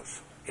that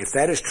goes. If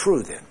that is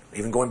true then,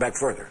 even going back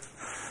further,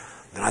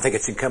 then I think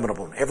it's incumbent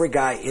upon every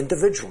guy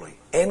individually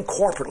and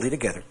corporately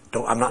together.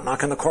 I'm not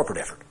knocking the corporate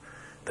effort,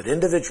 but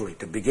individually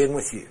to begin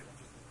with you,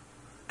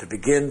 to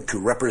begin to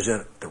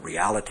represent the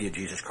reality of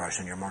Jesus Christ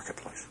in your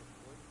marketplace.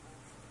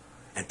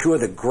 And two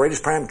of the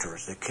greatest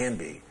parameters that can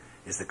be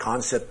is the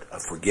concept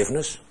of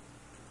forgiveness,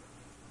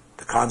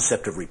 the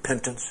concept of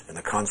repentance, and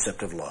the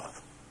concept of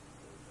love.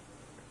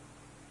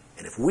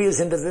 And if we as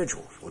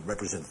individuals would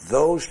represent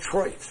those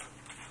traits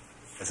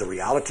as the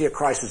reality of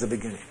Christ as the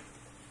beginning,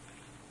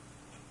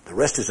 the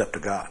rest is up to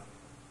God.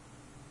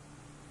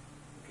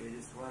 Okay,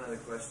 just one other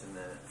question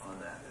then on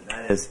that, and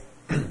that is,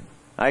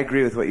 I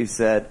agree with what you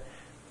said,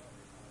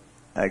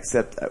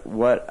 except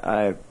what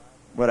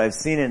I've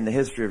seen in the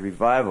history of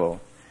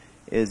revival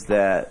is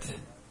that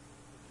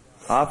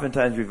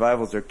oftentimes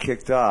revivals are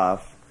kicked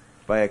off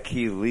by a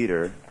key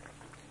leader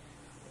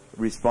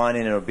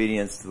responding in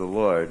obedience to the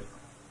Lord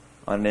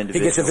on an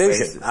individual basis. He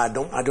gets a vision.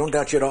 I don't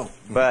doubt you at all.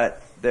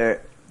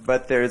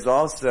 But there's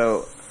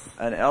also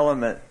an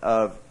element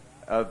of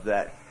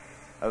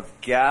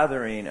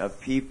gathering of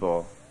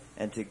people,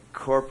 and to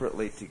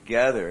corporately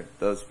together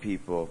those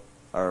people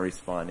are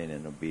responding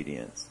in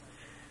obedience.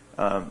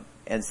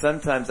 And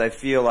sometimes I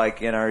feel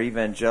like in our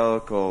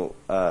evangelical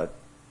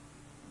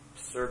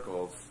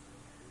circles,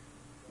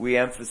 we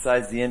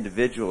emphasize the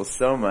individual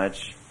so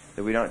much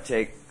that we don't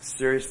take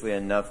seriously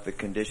enough the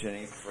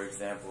conditioning, for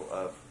example,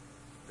 of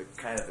the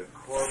kind of the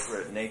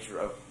corporate nature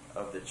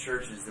of the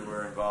churches that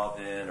we're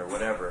involved in, or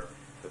whatever,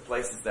 the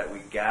places that we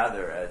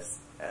gather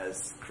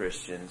as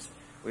Christians.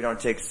 We don't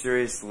take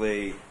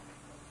seriously,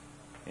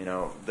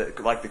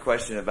 like the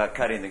question about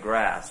cutting the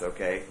grass,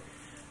 okay?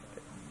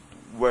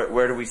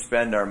 Where do we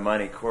spend our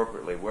money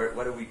corporately?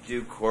 What do we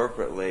do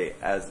corporately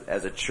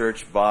as a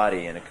church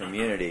body and a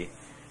community?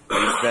 Do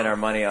we spend our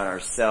money on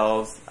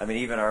ourselves? I mean,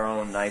 even our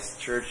own nice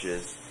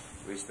churches,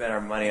 do we spend our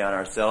money on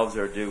ourselves,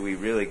 or do we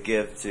really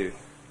give to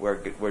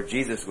where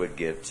Jesus would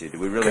give to? Do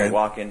we really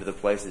walk into the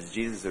places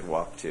Jesus would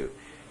walk to?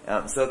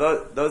 So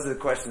those are the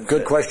questions.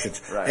 Good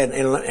questions. Right.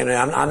 And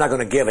I'm not going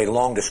to give a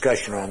long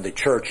discussion on the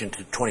church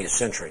into the 20th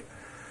century.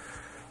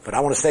 But I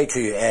want to say to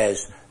you,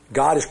 as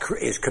God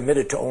is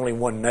committed to only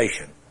one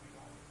nation,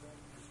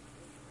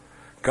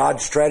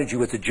 God's strategy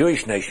with the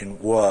Jewish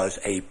nation was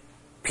a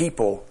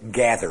people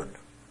gathered.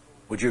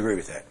 Would you agree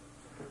with that?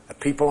 A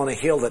people on a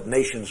hill that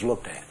nations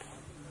looked at.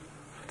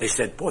 They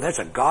said, boy, that's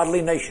a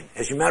godly nation.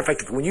 As a matter of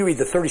fact, when you read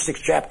the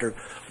 36th chapter,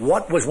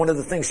 what was one of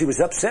the things he was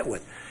upset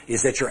with?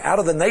 Is that you're out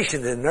of the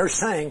nation, and they're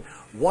saying,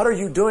 what are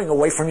you doing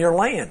away from your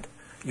land?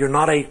 You're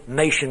not a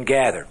nation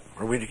gathered.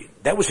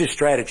 That was his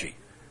strategy.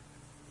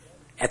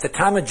 At the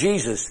time of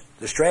Jesus,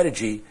 the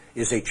strategy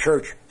is a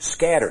church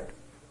scattered.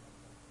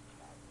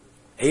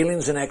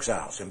 Aliens and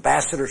exiles,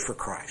 ambassadors for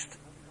Christ.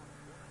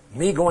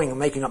 Me going and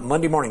making up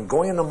Monday morning,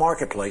 going in the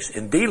marketplace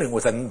and dealing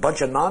with a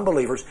bunch of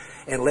non-believers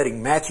and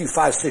letting Matthew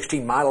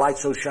 5:16, my light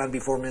so shine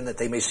before men that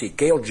they may see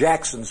Gayle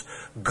Jackson's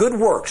good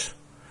works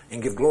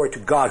and give glory to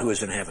God who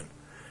is in heaven.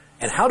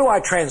 And how do I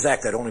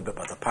transact that? Only but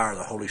by the power of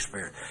the Holy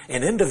Spirit.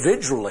 And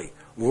individually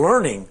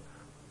learning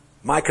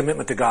my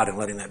commitment to God and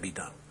letting that be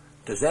done.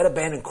 Does that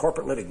abandon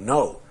corporate living?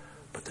 No.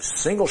 But the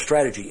single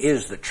strategy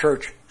is the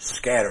church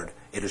scattered.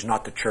 It is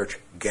not the church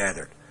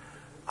gathered.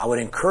 I would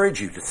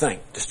encourage you to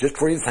think, just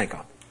for you to think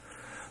on,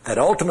 that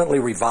ultimately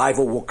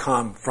revival will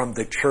come from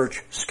the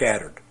church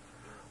scattered.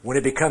 When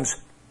it becomes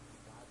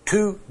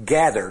too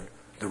gathered,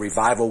 the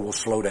revival will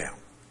slow down.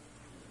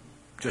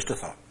 Just a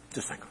thought.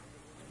 Just think on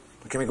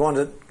it. Can we go on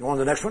to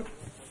the next one?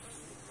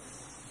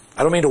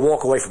 I don't mean to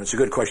walk away from it. It's a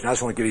good question. I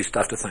just want to give you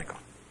stuff to think on.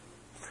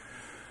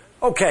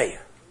 Okay.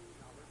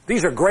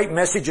 These are great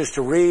messages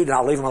to read.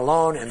 I'll leave them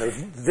alone. And the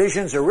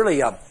visions are really,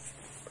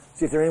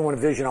 see if there's any one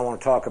vision I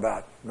want to talk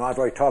about. No, I've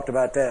already talked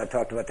about that. I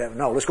talked about that.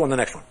 No, let's go on to the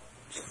next one.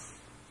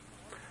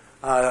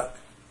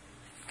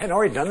 Hadn't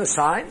already done the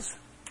signs?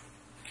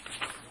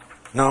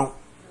 No.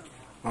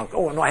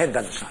 Oh, no, I hadn't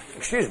done the signs.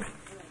 Excuse me.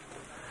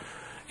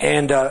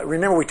 And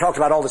remember we talked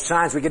about all the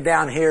signs. We get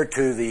down here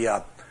to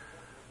the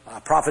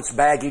prophet's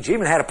baggage. He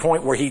even had a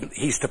point where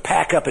he's to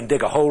pack up and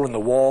dig a hole in the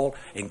wall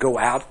and go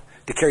out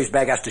to carry his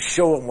bag out to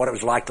show him what it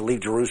was like to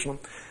leave Jerusalem.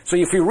 So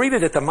if you read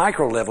it at the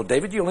micro level,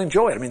 David, you'll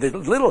enjoy it. I mean,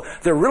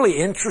 they're really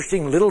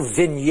interesting little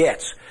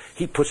vignettes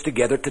he puts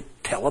together to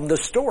tell them the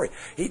story.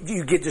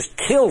 You get just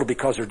killed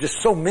because there are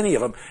just so many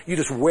of them. You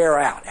just wear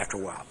out after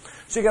a while.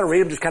 So you got to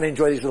read them, just kind of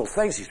enjoy these little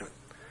things he's doing.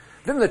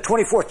 Then the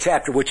 24th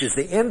chapter, which is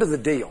the end of the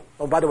deal.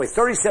 Oh, by the way,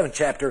 37th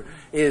chapter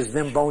is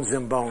them bones,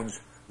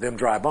 them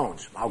dry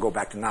bones. I'll go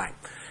back to 9.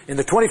 In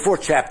the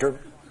 24th chapter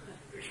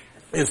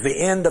is the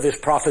end of his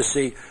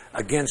prophecy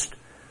against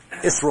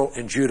Israel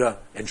and Judah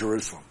and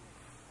Jerusalem.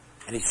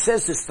 And he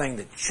says this thing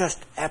that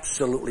just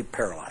absolutely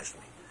paralyzed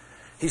me.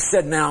 He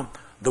said, now,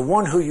 the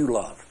one who you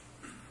love,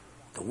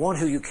 the one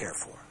who you care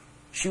for,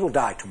 she will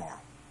die tomorrow.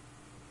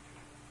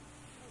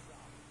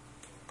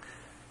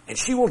 And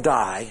she will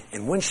die,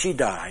 and when she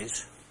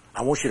dies,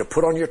 I want you to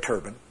put on your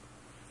turban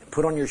and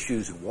put on your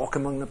shoes and walk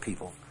among the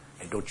people,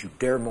 and don't you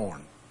dare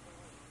mourn.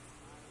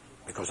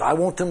 Because I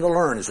want them to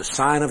learn as a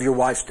sign of your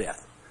wife's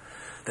death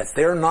that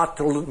they're not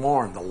to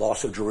mourn the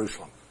loss of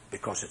Jerusalem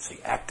because it's the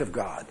act of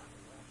God.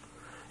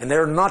 And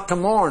they're not to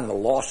mourn the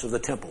loss of the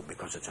temple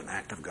because it's an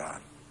act of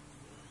God.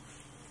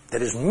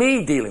 That is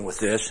me dealing with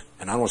this,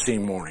 and I don't see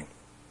any mourning.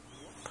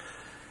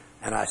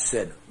 And I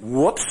said,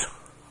 whoops.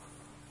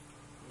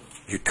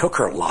 You took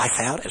her life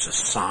out as a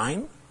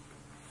sign?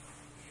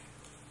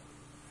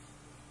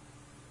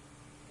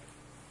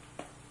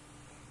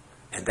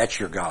 And that's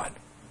your God.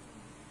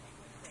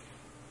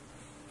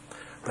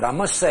 But I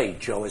must say,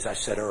 Joe, as I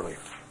said earlier,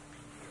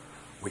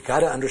 we got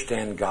to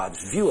understand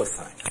God's view of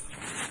things.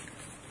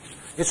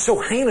 It's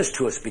so heinous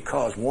to us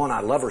because, one,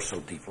 I love her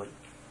so deeply,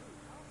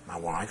 my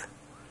wife.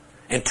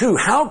 And two,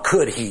 how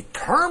could he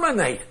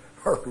terminate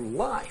her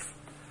life?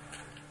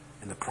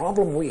 And the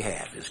problem we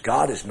have is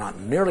God is not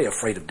nearly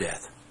afraid of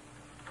death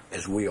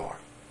as we are.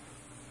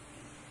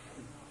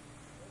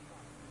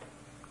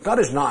 God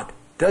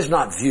does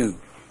not view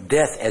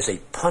death as a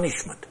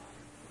punishment.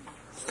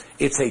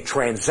 It's a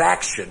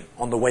transaction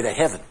on the way to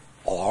heaven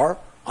or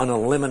an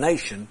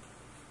elimination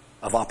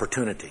of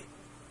opportunity.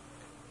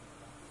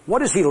 What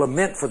does he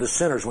lament for the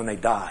sinners when they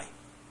die?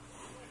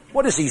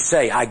 What does he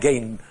say? I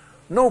gain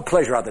no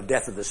pleasure out of the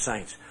death of the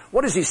saints.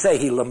 What does he say?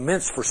 He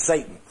laments for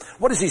Satan.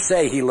 What does he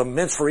say? He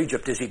laments for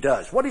Egypt as he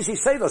does. What does he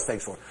say those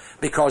things for?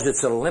 Because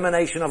it's an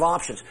elimination of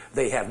options.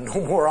 They have no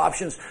more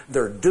options.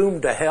 They're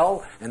doomed to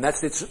hell, and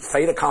that's its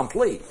fait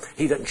accompli.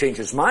 He doesn't change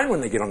his mind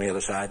when they get on the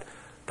other side,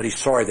 but he's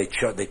sorry they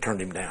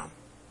turned him down.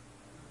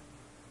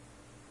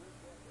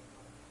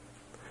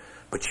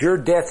 But your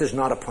death is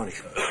not a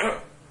punishment.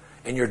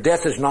 And your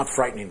death is not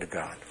frightening to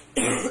God.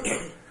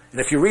 And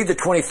if you read the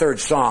 23rd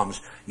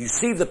Psalms, you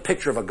see the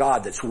picture of a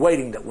God that's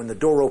waiting that when the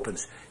door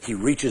opens, he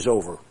reaches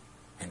over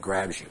and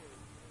grabs you.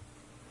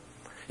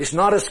 It's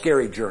not a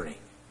scary journey.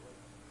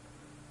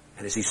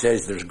 And as he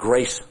says, there's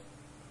grace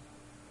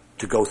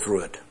to go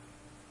through it.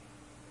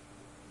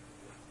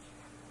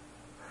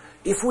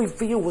 If we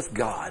deal with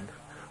God,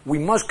 we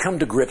must come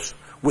to grips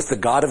with the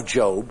God of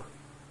Job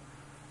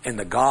and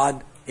the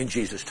God in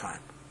Jesus' time.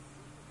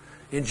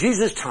 In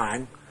Jesus'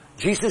 time,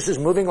 Jesus is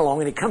moving along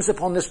and he comes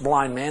upon this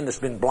blind man that's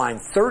been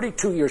blind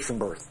 32 years from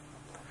birth.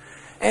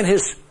 And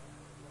his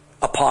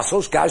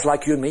apostles, guys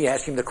like you and me,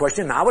 ask him the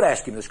question, and I would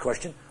ask him this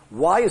question,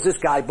 why is this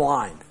guy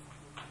blind?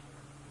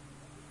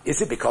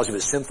 Is it because of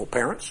his sinful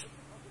parents?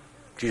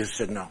 Jesus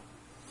said no.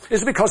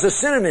 Is it because of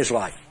sin in his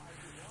life?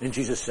 And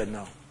Jesus said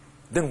no.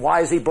 Then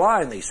why is he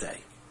blind, they say?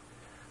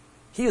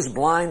 He is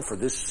blind for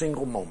this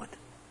single moment.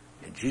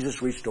 And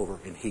Jesus reached over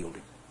and healed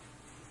him.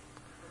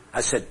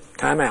 I said,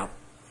 time out.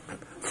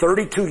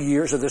 32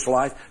 years of this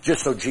life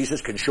just so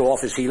Jesus can show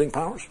off his healing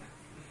powers?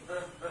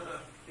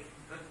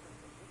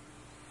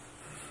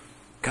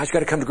 God's got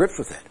to come to grips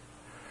with that.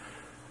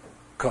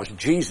 Because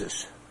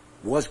Jesus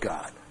was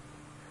God.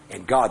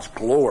 And God's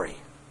glory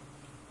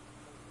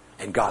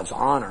and God's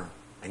honor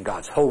and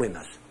God's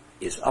holiness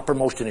is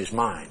uppermost in his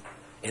mind.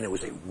 And it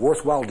was a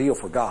worthwhile deal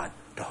for God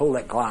to hold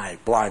that guy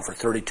blind for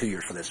 32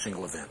 years for that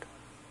single event.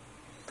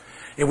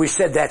 And we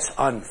said that's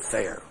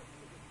unfair.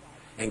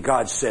 And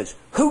God says,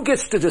 who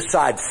gets to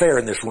decide fair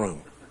in this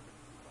room?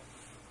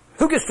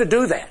 Who gets to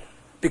do that?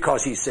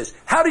 Because he says,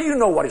 how do you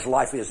know what his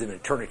life is in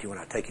eternity when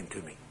I take him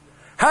to me?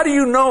 How do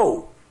you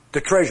know the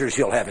treasures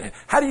he'll have in it?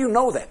 How do you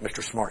know that,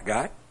 Mr. Smart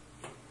Guy?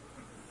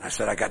 I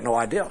said, I got no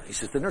idea. He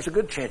says, then there's a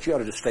good chance you ought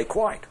to just stay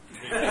quiet.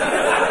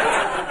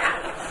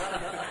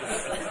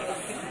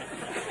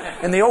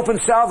 And the open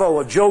salvo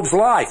of Job's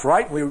life,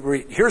 right?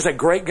 Here's a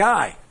great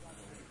guy.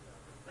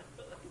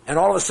 And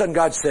all of a sudden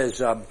God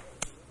says,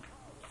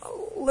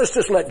 let's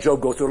just let Job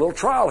go through a little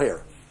trial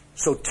here.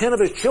 So 10 of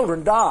his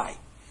children die.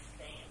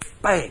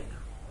 Bang.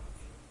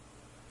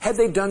 Had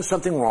they done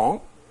something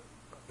wrong?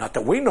 Not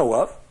that we know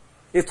of.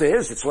 If there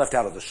is, it's left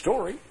out of the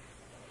story.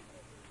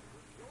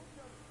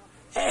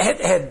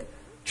 Had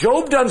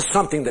Job done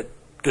something that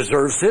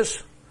deserves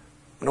this?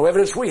 No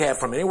evidence we have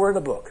from anywhere in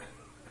the book.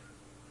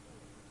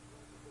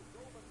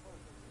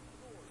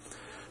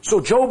 So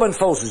Job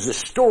unfolds this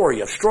story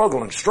of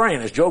struggle and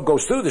strain as Job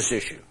goes through this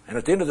issue. And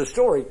at the end of the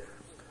story,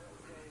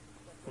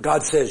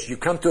 God says, you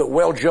come through it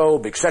well,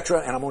 Job,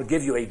 etc., and I'm going to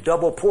give you a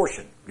double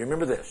portion. You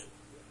remember this?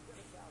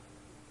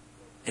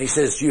 And he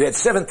says, you had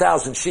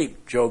 7,000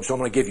 sheep, Job, so I'm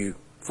going to give you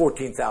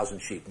 14,000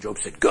 sheep. And Job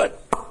said, good.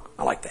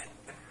 I like that.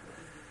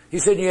 He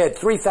said, you had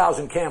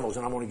 3,000 camels,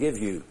 and I'm going to give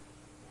you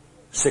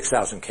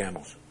 6,000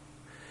 camels.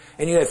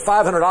 And you had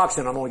 500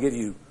 oxen, and I'm going to give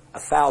you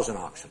 1,000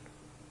 oxen.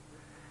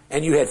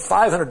 And you had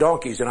 500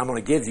 donkeys, and I'm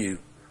going to give you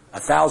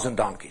 1,000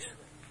 donkeys.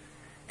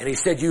 And he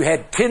said, you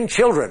had 10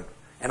 children,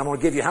 and I'm going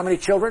to give you how many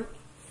children?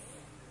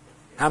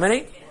 How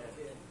many?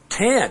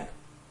 10.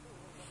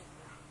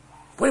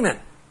 Wait a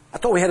minute. I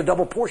thought we had a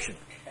double portion.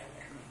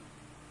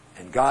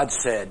 And God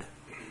said,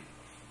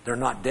 they're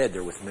not dead,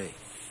 they're with me.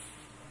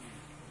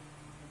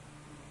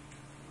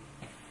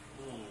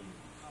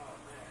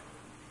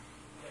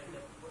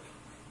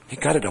 He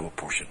got a double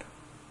portion.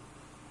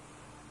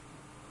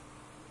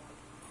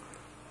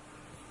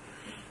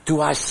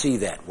 Do I see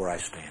that where I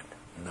stand?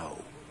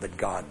 No, but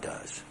God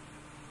does.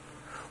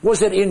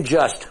 Was it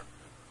unjust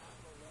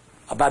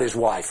about his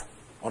wife?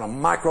 On a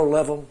micro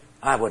level,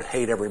 I would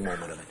hate every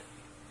moment of it.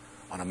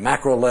 On a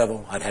macro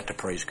level, I'd have to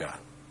praise God.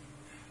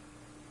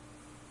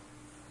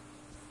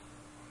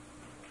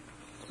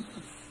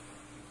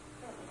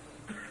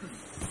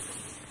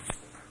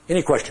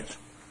 Any questions?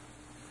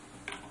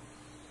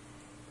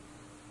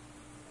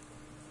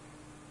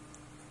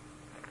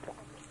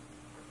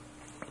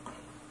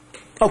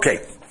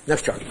 Okay,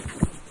 next chart.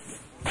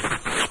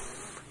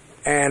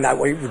 And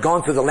we've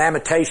gone through the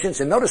Lamentations,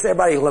 and notice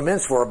everybody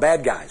laments for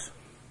bad guys.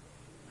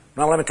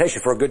 Not a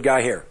lamentation for a good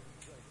guy here.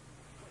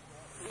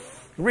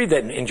 Read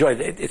that and enjoy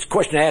it. It's a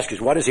question to ask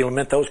is, why does he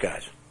lament those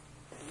guys?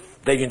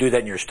 Dave, you can do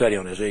that in your study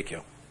on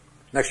Ezekiel.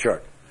 Next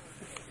chart.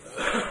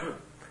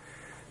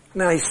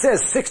 Now he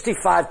says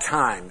 65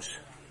 times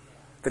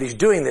that he's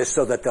doing this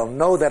so that they'll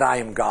know that I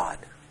am God.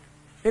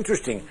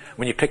 Interesting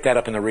when you pick that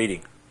up in the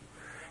reading.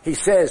 He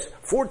says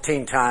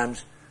 14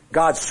 times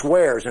God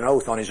swears an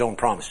oath on his own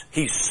promise.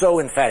 He's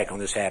so emphatic on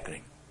this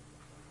happening.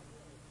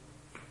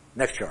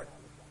 Next chart.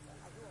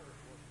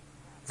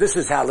 This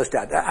is how,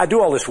 listen, I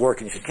do all this work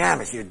and you say,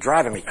 damn it, you're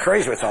driving me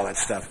crazy with all that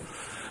stuff.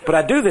 But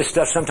I do this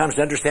stuff sometimes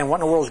to understand what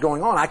in the world is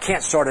going on. I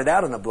can't sort it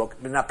out in the book,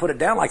 and I put it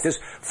down like this.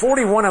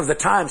 41 of the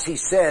times he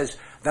says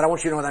that I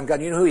want you to know that I'm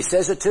God. You know who he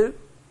says it to?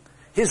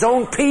 His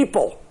own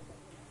people.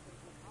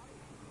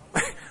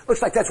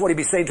 Looks like that's what he'd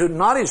be saying to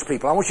not his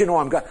people. I want you to know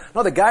I'm God.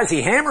 No, the guys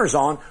he hammers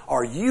on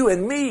are you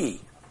and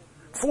me.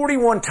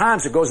 41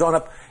 times it goes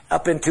on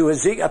up into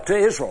Ezekiel, up to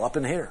Israel, up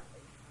in here.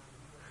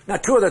 Now,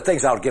 two other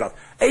things I'll get off.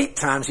 8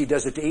 times he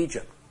does it to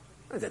Egypt.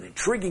 It's an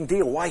intriguing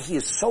deal why he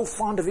is so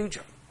fond of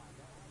Egypt.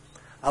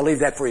 I'll leave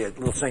that for you, a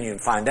little thing you can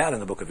find out in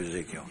the book of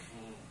Ezekiel.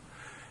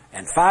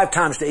 And 5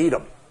 times to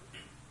Edom.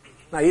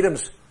 Now,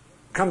 Edom's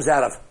comes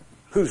out of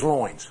whose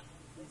loins?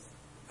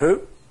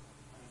 Who?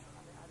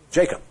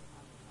 Jacob.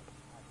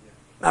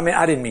 I mean,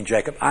 I didn't mean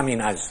Jacob. I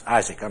mean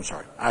Isaac. I'm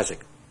sorry. Isaac.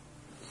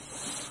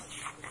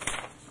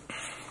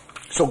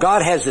 So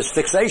God has this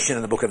fixation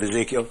in the book of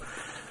Ezekiel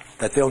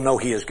that they'll know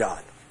he is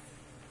God.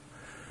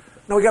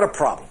 Now we got a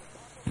problem.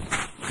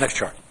 Next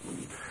chart.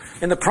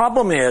 And the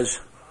problem is,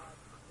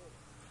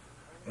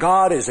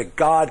 God is a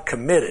God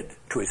committed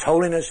to his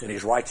holiness and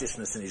his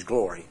righteousness and his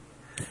glory.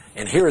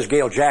 And here is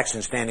Gayle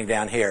Jackson standing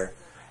down here.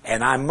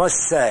 And I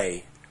must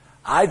say,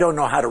 I don't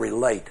know how to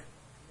relate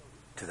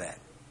to that.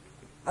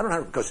 I don't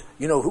know, because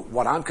you know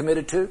what I'm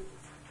committed to?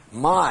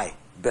 My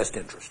best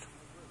interest.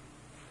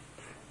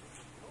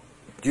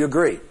 Do you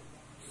agree?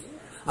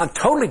 I'm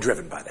totally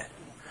driven by that.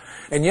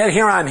 And yet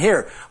here I'm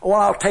here. Well,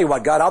 I'll tell you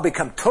what, God, I'll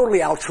become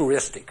totally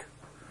altruistic.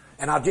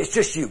 And it's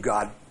just you,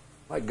 God.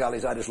 My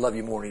gollies, I just love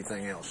you more than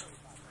anything else.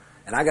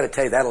 And I got to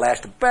tell you, that'll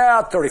last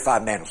about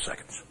 35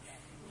 nanoseconds.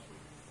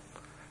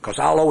 Because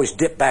I'll always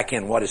dip back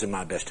in what is in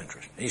my best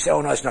interest. And you say,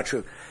 oh no, that's not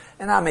true.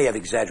 And I may have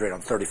exaggerated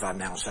on 35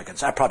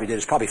 nanoseconds. I probably did.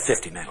 It's probably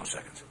 50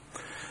 nanoseconds.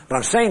 But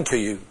I'm saying to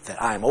you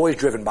that I am always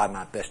driven by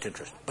my best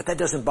interest. But that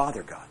doesn't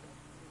bother God.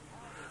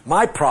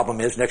 My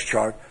problem is, next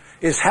chart,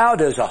 is how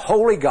does a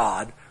holy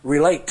God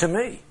relate to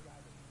me?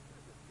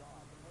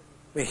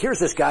 I mean, here's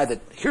this God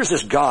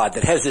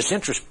that has this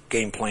interest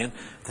game plan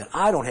that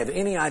I don't have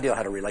any idea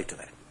how to relate to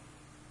that.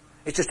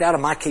 It's just out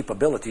of my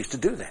capabilities to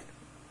do that.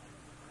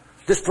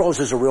 This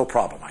poses a real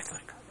problem, I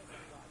think.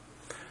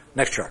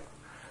 Next chart.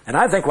 And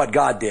I think what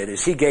God did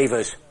is He gave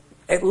us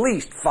at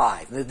least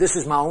 5. This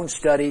is my own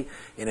study,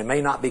 and it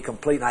may not be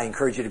complete, and I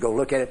encourage you to go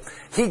look at it.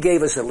 He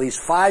gave us at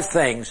least 5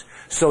 things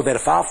so that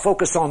if I'll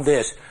focus on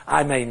this,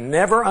 I may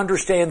never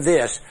understand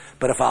this,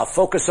 but if I'll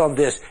focus on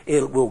this,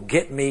 it will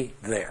get me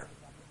there.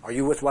 Are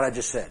you with what I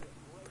just said?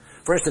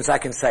 For instance, I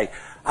can say,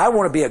 I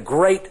want to be a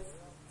great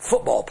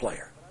football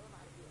player.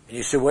 And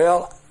you say,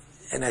 well,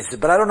 and I said,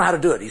 but I don't know how to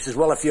do it. He says,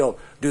 well, if you'll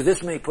do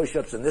this many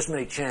push-ups and this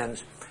many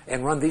chins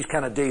and run these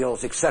kind of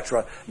deals,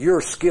 etc.,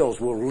 your skills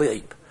will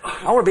leap.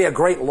 I want to be a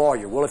great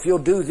lawyer. Well, if you'll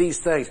do these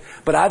things,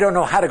 but I don't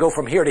know how to go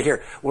from here to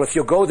here. Well, if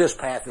you'll go this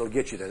path, it'll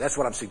get you there. That's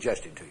what I'm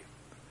suggesting to you.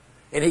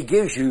 And He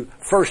gives you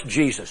first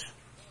Jesus.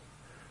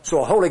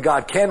 So a holy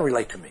God can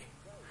relate to me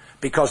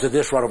because of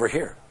this right over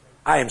here.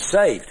 I am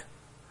saved.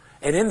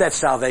 And in that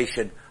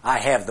salvation, I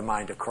have the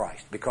mind of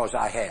Christ because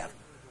I have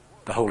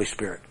the Holy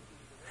Spirit.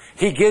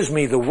 He gives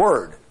me the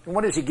Word. And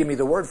what does He give me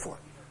the Word for?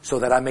 So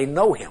that I may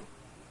know Him.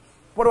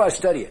 What do I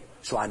study it?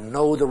 So I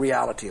know the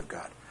reality of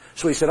God.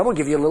 So He said, I'm going to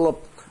give you a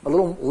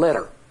little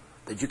letter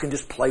that you can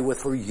just play with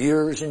for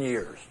years and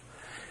years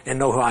and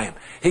know who I am.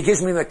 He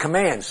gives me the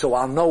commands so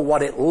I'll know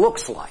what it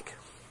looks like.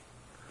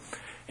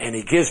 And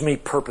He gives me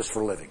purpose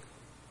for living.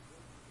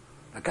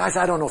 Now guys,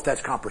 I don't know if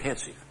that's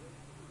comprehensive.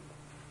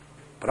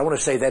 But I want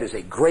to say that is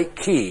a great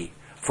key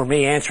for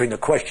me answering the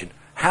question,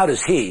 how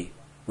does He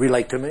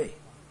relate to me?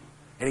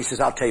 And He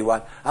says, I'll tell you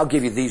what, I'll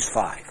give you these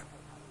 5.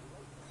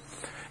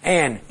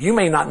 And you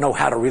may not know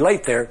how to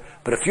relate there,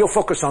 but if you'll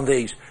focus on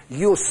these,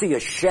 you'll see a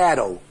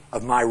shadow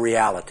of my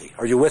reality.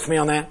 Are you with me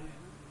on that?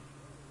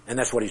 And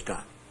that's what He's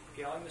done.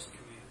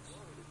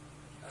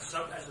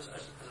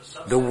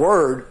 The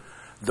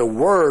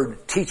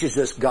Word teaches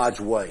us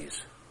God's ways.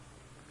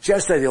 See, I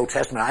study the Old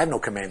Testament. I have no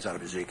commands out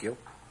of Ezekiel.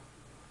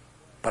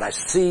 But I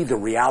see the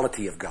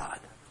reality of God.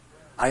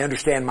 I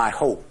understand my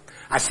hope.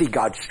 I see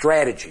God's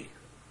strategy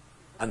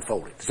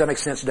unfolding. Does that make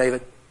sense,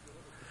 David?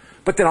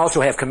 But then I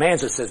also have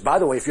commands that says, by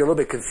the way, if you're a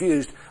little bit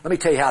confused, let me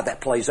tell you how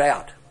that plays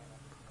out.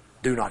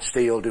 Do not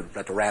steal, do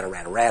not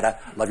rata.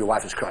 Love your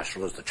wife as Christ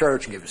loves the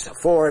church and give yourself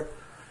for it.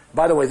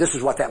 By the way, this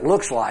is what that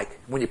looks like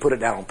when you put it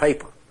down on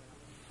paper.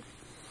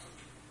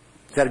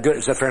 Is that good?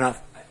 Is that fair enough?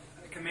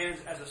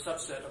 Commands as a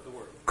subset of the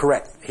Word.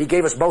 Correct. He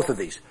gave us both of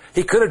these.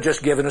 He could have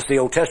just given us the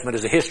Old Testament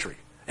as a history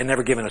and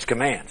never given us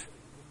commands.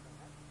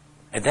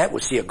 And that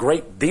would see a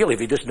great deal if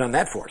He just done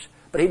that for us.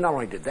 But He not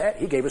only did that,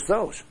 He gave us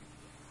those.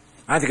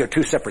 I think they're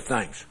 2 separate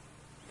things.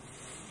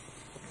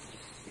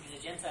 Because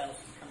the Gentiles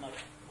come up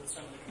with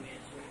some of the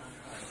commands written on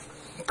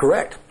Christ.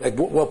 Correct.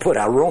 Well put.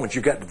 Out of Romans,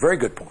 you've got a very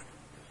good point.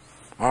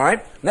 All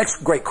right?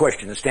 Next great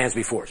question that stands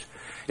before us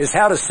is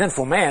how does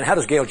sinful man, how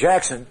does Gayle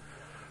Jackson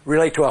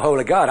relate to a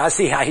holy God? I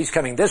see how he's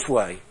coming this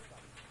way,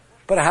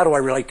 but how do I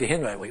relate to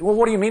Him that way? Well,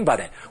 what do you mean by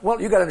that? Well,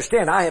 you've got to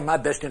understand, I have my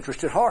best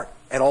interest at heart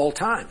at all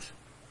times.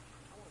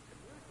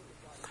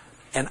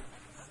 And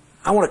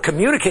I want to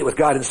communicate with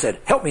God and said,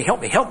 help me.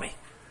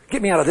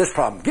 Get me out of this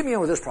problem. Get me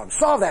out of this problem.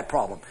 Solve that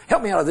problem.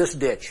 Help me out of this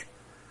ditch.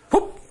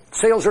 Whoop!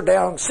 Sales are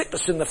down.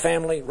 Sickness in the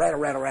family.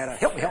 Rata.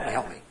 Help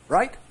me.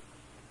 Right?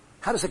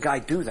 How does a guy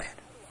do that?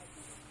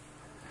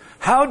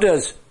 How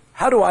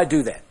do I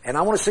do that? And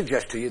I want to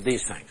suggest to you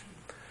these things.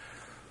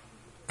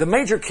 The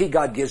major key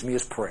God gives me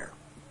is prayer.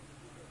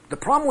 The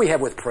problem we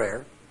have with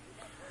prayer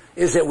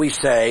is that we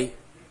say,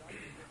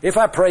 if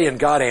I pray and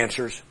God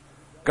answers,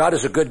 God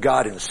is a good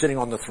God and is sitting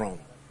on the throne.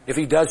 If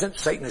He doesn't,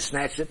 Satan has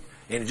snatched it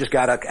and it just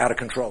got out of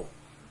control.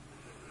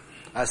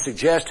 I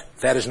suggest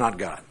that is not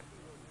God.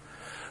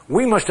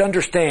 We must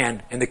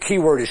understand, and the key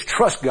word is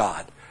trust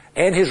God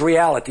and His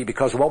reality,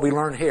 because of what we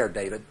learned here,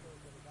 David.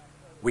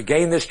 We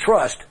gain this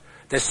trust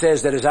that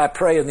says that as I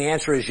pray and the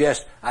answer is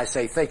yes, I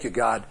say, thank you,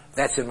 God,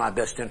 that's in my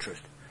best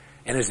interest.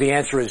 And as the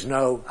answer is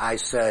no, I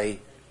say,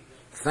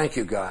 thank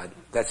you, God,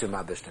 that's in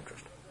my best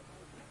interest.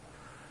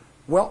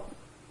 Well,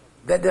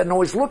 that doesn't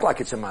always look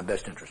like it's in my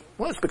best interest.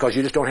 Well, it's because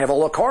you just don't have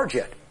all the cards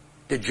yet.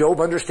 Did Job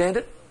understand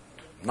it?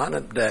 Not in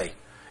a day.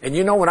 And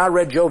you know, when I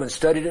read Job and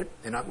studied it,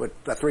 and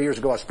 3 years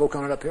ago I spoke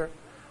on it up here,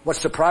 what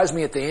surprised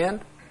me at the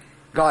end,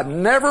 God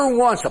never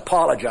once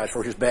apologized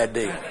for his bad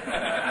deed.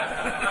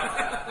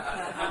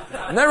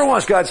 Never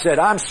once God said,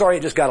 I'm sorry,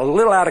 it just got a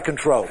little out of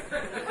control.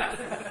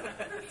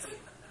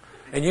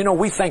 And you know,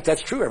 we think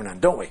that's true every now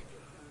and then, don't we?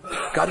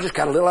 God just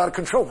got a little out of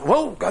control.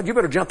 Whoa, God, you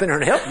better jump in here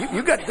and help.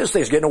 You got, this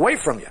thing's getting away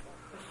from you.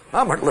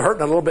 I'm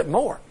hurting a little bit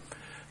more.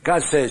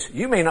 God says,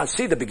 you may not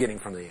see the beginning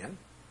from the end,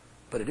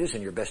 but it is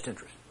in your best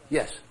interest.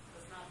 Yes?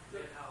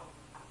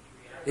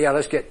 Yeah,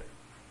 let's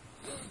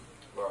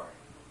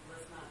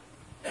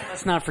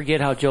not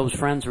forget how Job's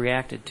friends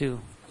reacted to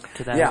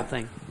that whole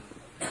thing.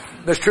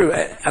 That's true.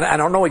 And I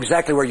don't know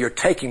exactly where you're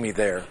taking me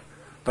there,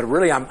 but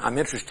really I'm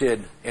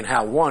interested in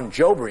how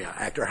Job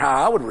reacted, or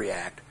how I would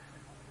react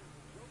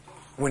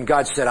when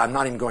God said, I'm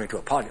not even going to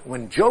apologize.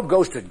 When Job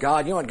goes to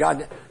God, you know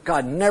what?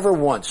 God never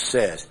once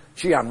says,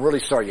 gee, I'm really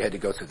sorry you had to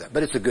go through that,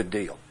 but it's a good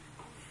deal.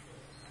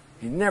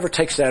 He never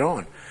takes that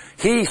on.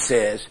 He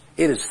says,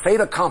 it is fait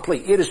accompli.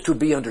 It is to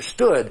be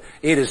understood.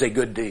 It is a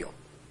good deal.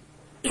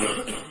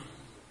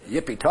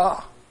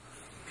 Yippee-taw.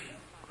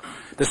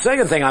 The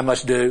second thing I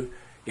must do,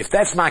 if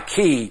that's my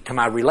key to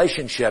my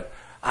relationship,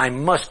 I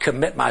must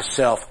commit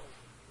myself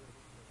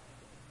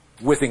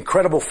with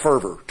incredible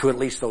fervor to at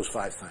least those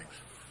 5 things.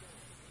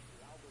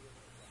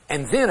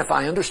 And then if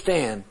I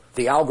understand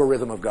the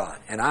algorithm of God,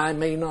 and I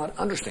may not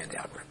understand the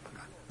algorithm of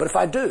God, but if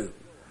I do,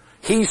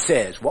 He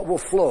says what will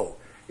flow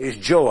is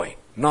joy,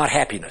 not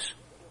happiness.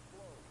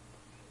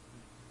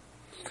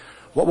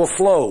 What will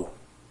flow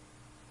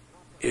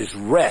is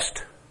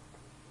rest,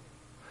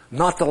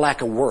 not the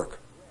lack of work.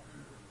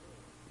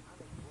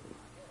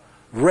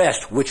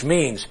 Rest, which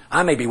means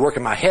I may be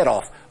working my head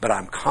off, but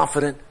I'm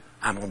confident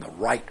I'm on the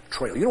right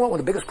trail. You know what? One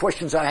of the biggest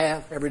questions I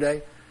have every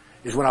day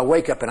is when I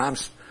wake up and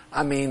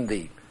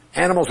the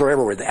animals are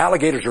everywhere. The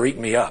alligators are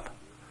eating me up.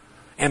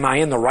 Am I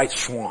in the right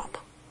swamp?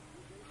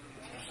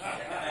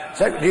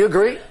 Do you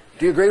agree?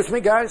 Do you agree with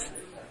me, guys?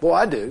 Boy,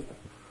 I do.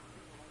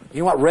 You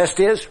know what rest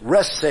is?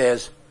 Rest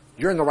says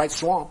you're in the right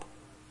swamp.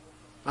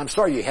 I'm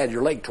sorry you had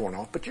your leg torn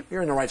off, but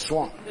you're in the right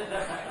swamp.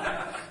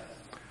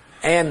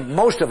 And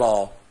most of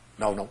all,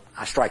 no,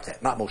 I strike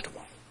that. Not most of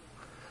all.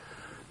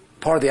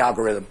 Part of the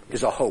algorithm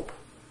is a hope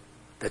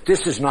that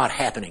this is not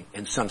happening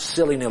in some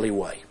silly-nilly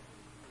way.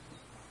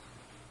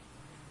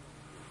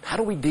 How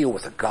do we deal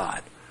with a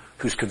God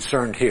who's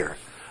concerned here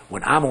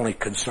when I'm only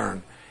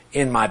concerned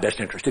in my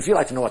best interest? If you'd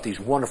like to know what these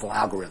wonderful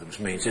algorithms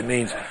means, it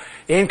means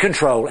in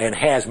control and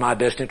has my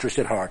best interest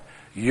at heart.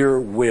 Your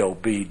will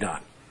be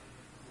done.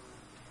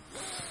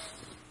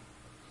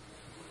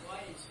 Why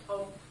is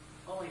hope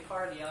only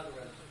part of the algorithm?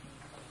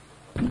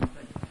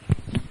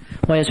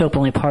 Why is hope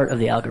only part of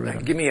the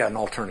algorithm? Give me an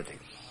alternative.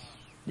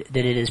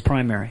 That it is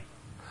primary.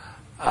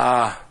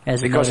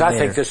 Because I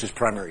think this is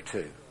primary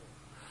too.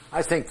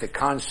 I think the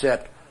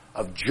concept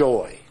of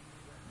joy,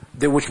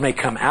 which may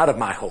come out of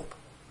my hope,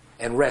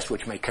 and rest,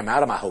 which may come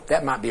out of my hope,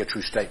 that might be a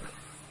true statement.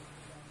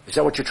 Is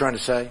that what you're trying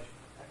to say?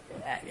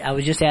 I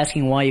was just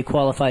asking why you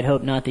qualified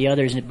hope, not the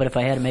others. But if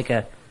I had to make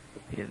if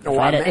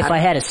I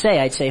had to say,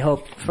 I'd say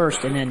hope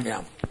first, and then.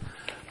 Yeah.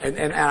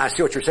 And I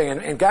see what you're saying.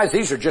 And guys,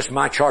 these are just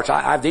my charts.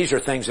 These are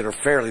things that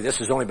are this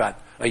is only about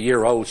a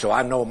year old, so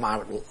I know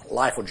my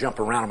life will jump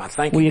around in my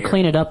thinking. Will you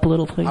clean it up a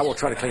little, please? I will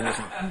try to clean this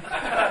up.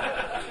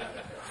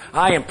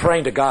 I am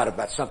praying to God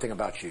about something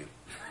about you.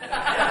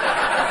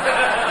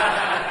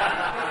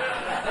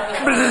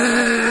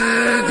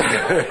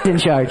 In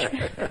charge.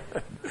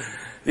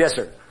 Yes,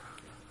 sir.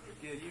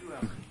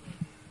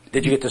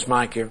 Did you get this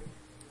mic here?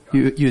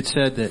 You had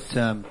said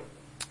that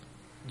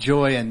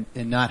joy and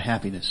not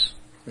happiness.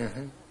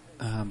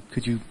 Mm-hmm.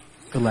 Could you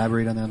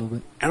elaborate on that a little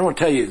bit? I want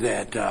to tell you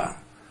that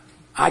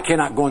I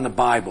cannot go in the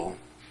Bible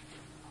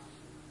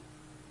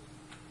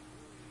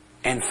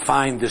and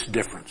find this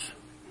difference.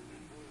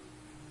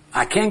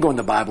 I can go in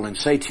the Bible and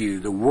say to you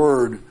the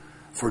word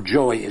for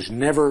joy is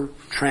never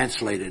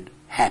translated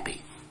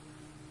happy.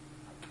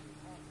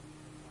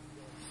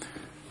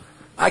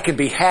 I can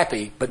be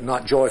happy but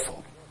not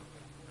joyful.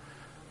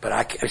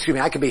 I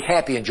can be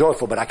happy and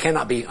joyful, but I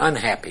cannot be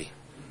unhappy.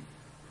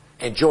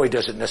 And joy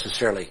doesn't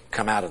necessarily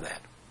come out of that.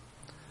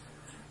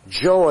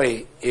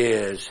 Joy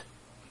is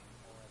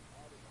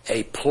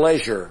a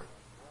pleasure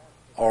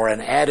or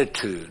an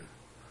attitude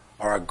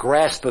or a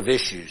grasp of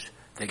issues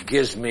that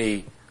gives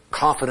me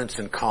confidence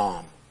and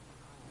calm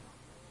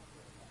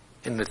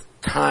in the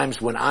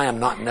times when I am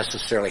not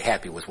necessarily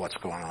happy with what's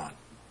going on.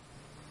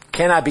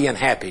 Can I be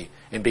unhappy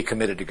and be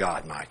committed to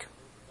God, Mike?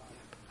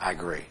 I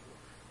agree.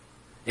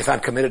 If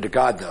I'm committed to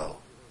God, though,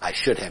 I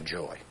should have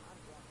joy.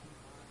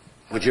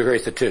 Would you agree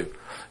with the two?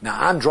 Now,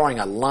 I'm drawing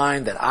a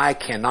line that I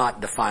cannot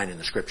define in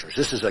the Scriptures.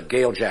 This is a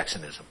Gayle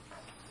Jacksonism.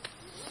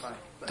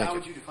 But how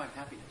would you define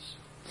happiness?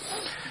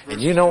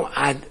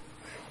 And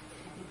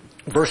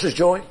versus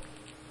joy?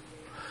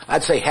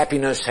 I'd say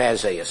happiness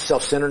has a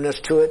self-centeredness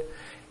to it.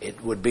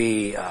 It would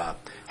be,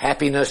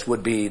 happiness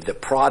would be the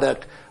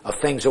product of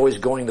things always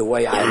going the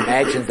way I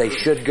imagined they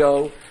should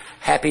go.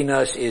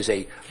 Happiness is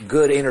a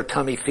good inner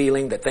tummy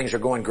feeling that things are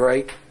going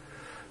great.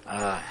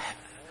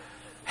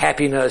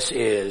 Happiness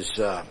is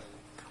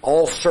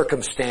all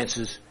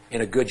circumstances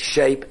in a good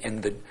shape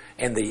and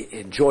the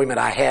enjoyment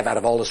I have out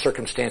of all the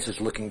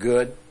circumstances looking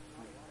good.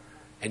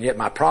 And yet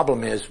my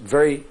problem is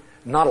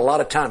not a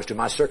lot of times do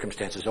my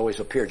circumstances always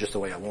appear just the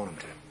way I want them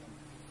to.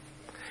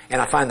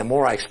 And I find the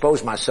more I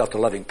expose myself to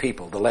loving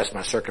people, the less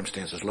my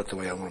circumstances look the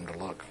way I want them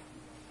to look.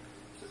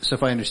 So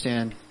if I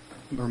understand,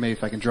 or maybe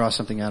if I can draw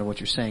something out of what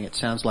you're saying, it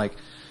sounds like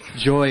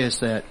joy is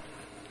that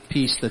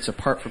peace that's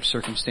apart from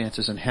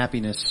circumstances, and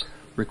happiness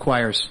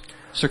requires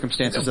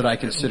circumstances that I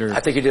consider. I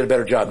think you did a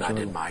better job than I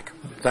did, Mike.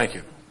 Thank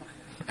you.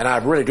 And I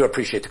really do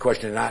appreciate the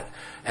question,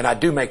 and I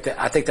do make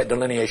that. I think that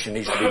delineation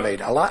needs to be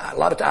made.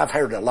 I've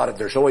heard a lot of.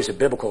 There's always a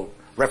biblical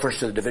reference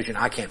to the division.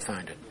 I can't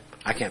find it.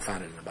 I can't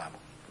find it in the Bible.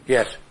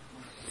 Yes.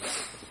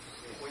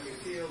 When you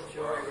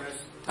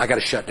I got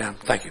to shut down.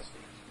 Thank you.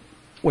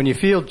 When you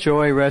feel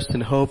joy, rest,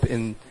 and hope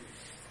in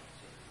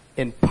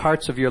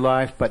parts of your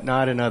life, but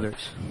not in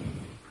others,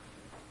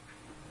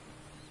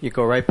 you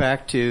go right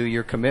back to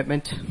your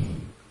commitment.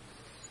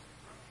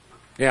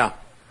 Yeah.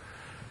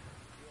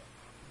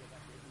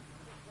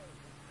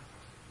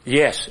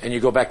 Yes, and you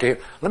go back to here.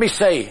 Let me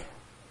say,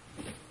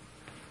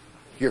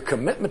 your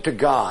commitment to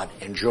God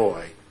and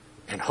joy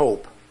and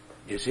hope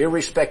is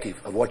irrespective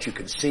of what you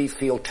can see,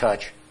 feel,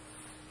 touch,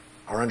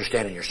 or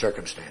understand in your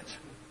circumstance.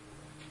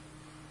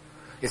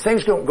 If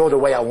things don't go the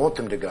way I want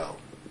them to go,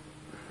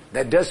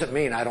 that doesn't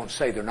mean I don't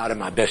say they're not in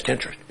my best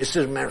interest. As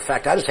a matter of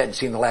fact, I just hadn't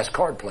seen the last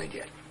card played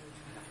yet.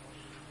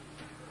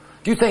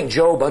 Do you think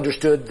Job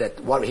understood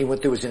that what he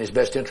went through was in his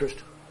best interest?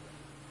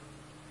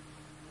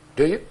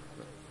 Do you?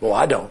 Well,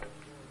 I don't.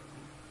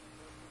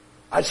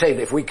 I'd say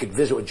that if we could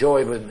visit with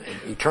Job in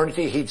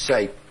eternity, he'd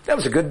say, that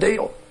was a good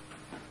deal.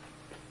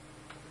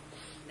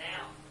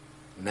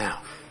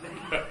 Now.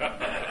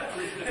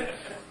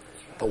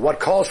 But what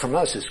calls from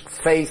us is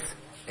faith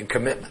and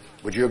commitment.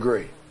 Would you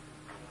agree?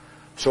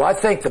 So I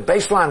think the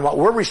baseline, what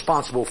we're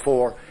responsible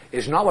for,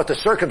 is not what the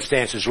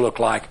circumstances look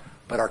like,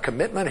 but our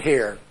commitment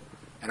here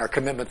and our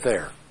commitment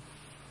there.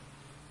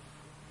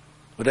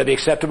 Would that be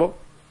acceptable?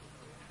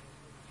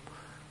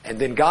 And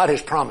then God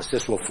has promised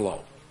this will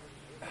flow.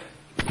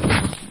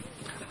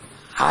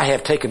 I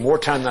have taken more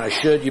time than I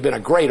should. You've been a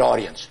great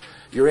audience.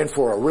 You're in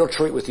for a real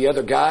treat with the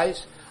other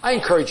guys. I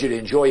encourage you to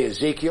enjoy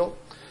Ezekiel.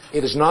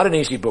 It is not an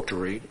easy book to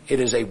read. It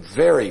is a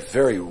very,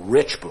 very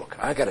rich book.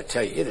 I got to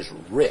tell you, it is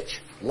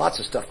rich. Lots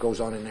of stuff goes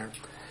on in there.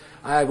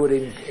 I would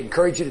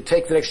encourage you to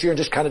take the next year and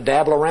just kind of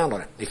dabble around on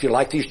it. If you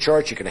like these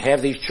charts, you can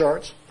have these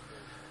charts.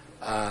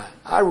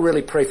 I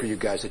really pray for you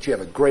guys that you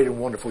have a great and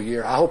wonderful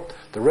year. I hope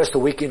the rest of the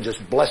weekend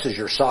just blesses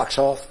your socks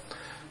off.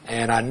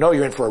 And I know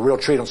you're in for a real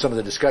treat on some of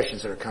the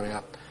discussions that are coming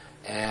up.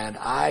 And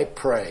I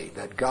pray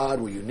that God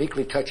will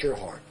uniquely touch your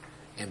heart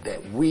and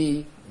that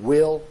we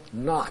will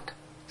not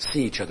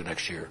see each other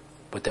next year,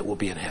 but that we'll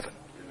be in heaven.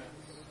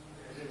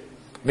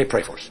 Let me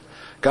pray for us.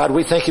 God,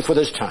 we thank you for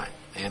this time.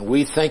 And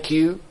we thank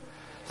you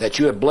that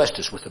you have blessed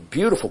us with a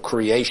beautiful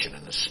creation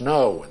and the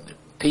snow and the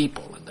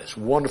people and this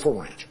wonderful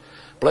ranch.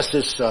 Bless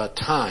this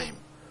time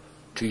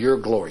to your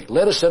glory.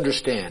 Let us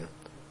understand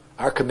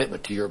our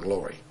commitment to your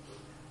glory.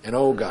 And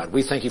oh God,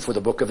 we thank you for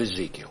the book of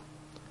Ezekiel.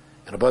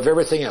 And above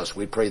everything else,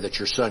 we pray that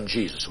your son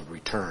Jesus would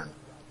return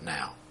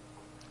now.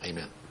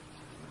 Amen.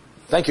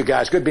 Thank you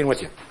guys. Good being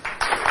with you.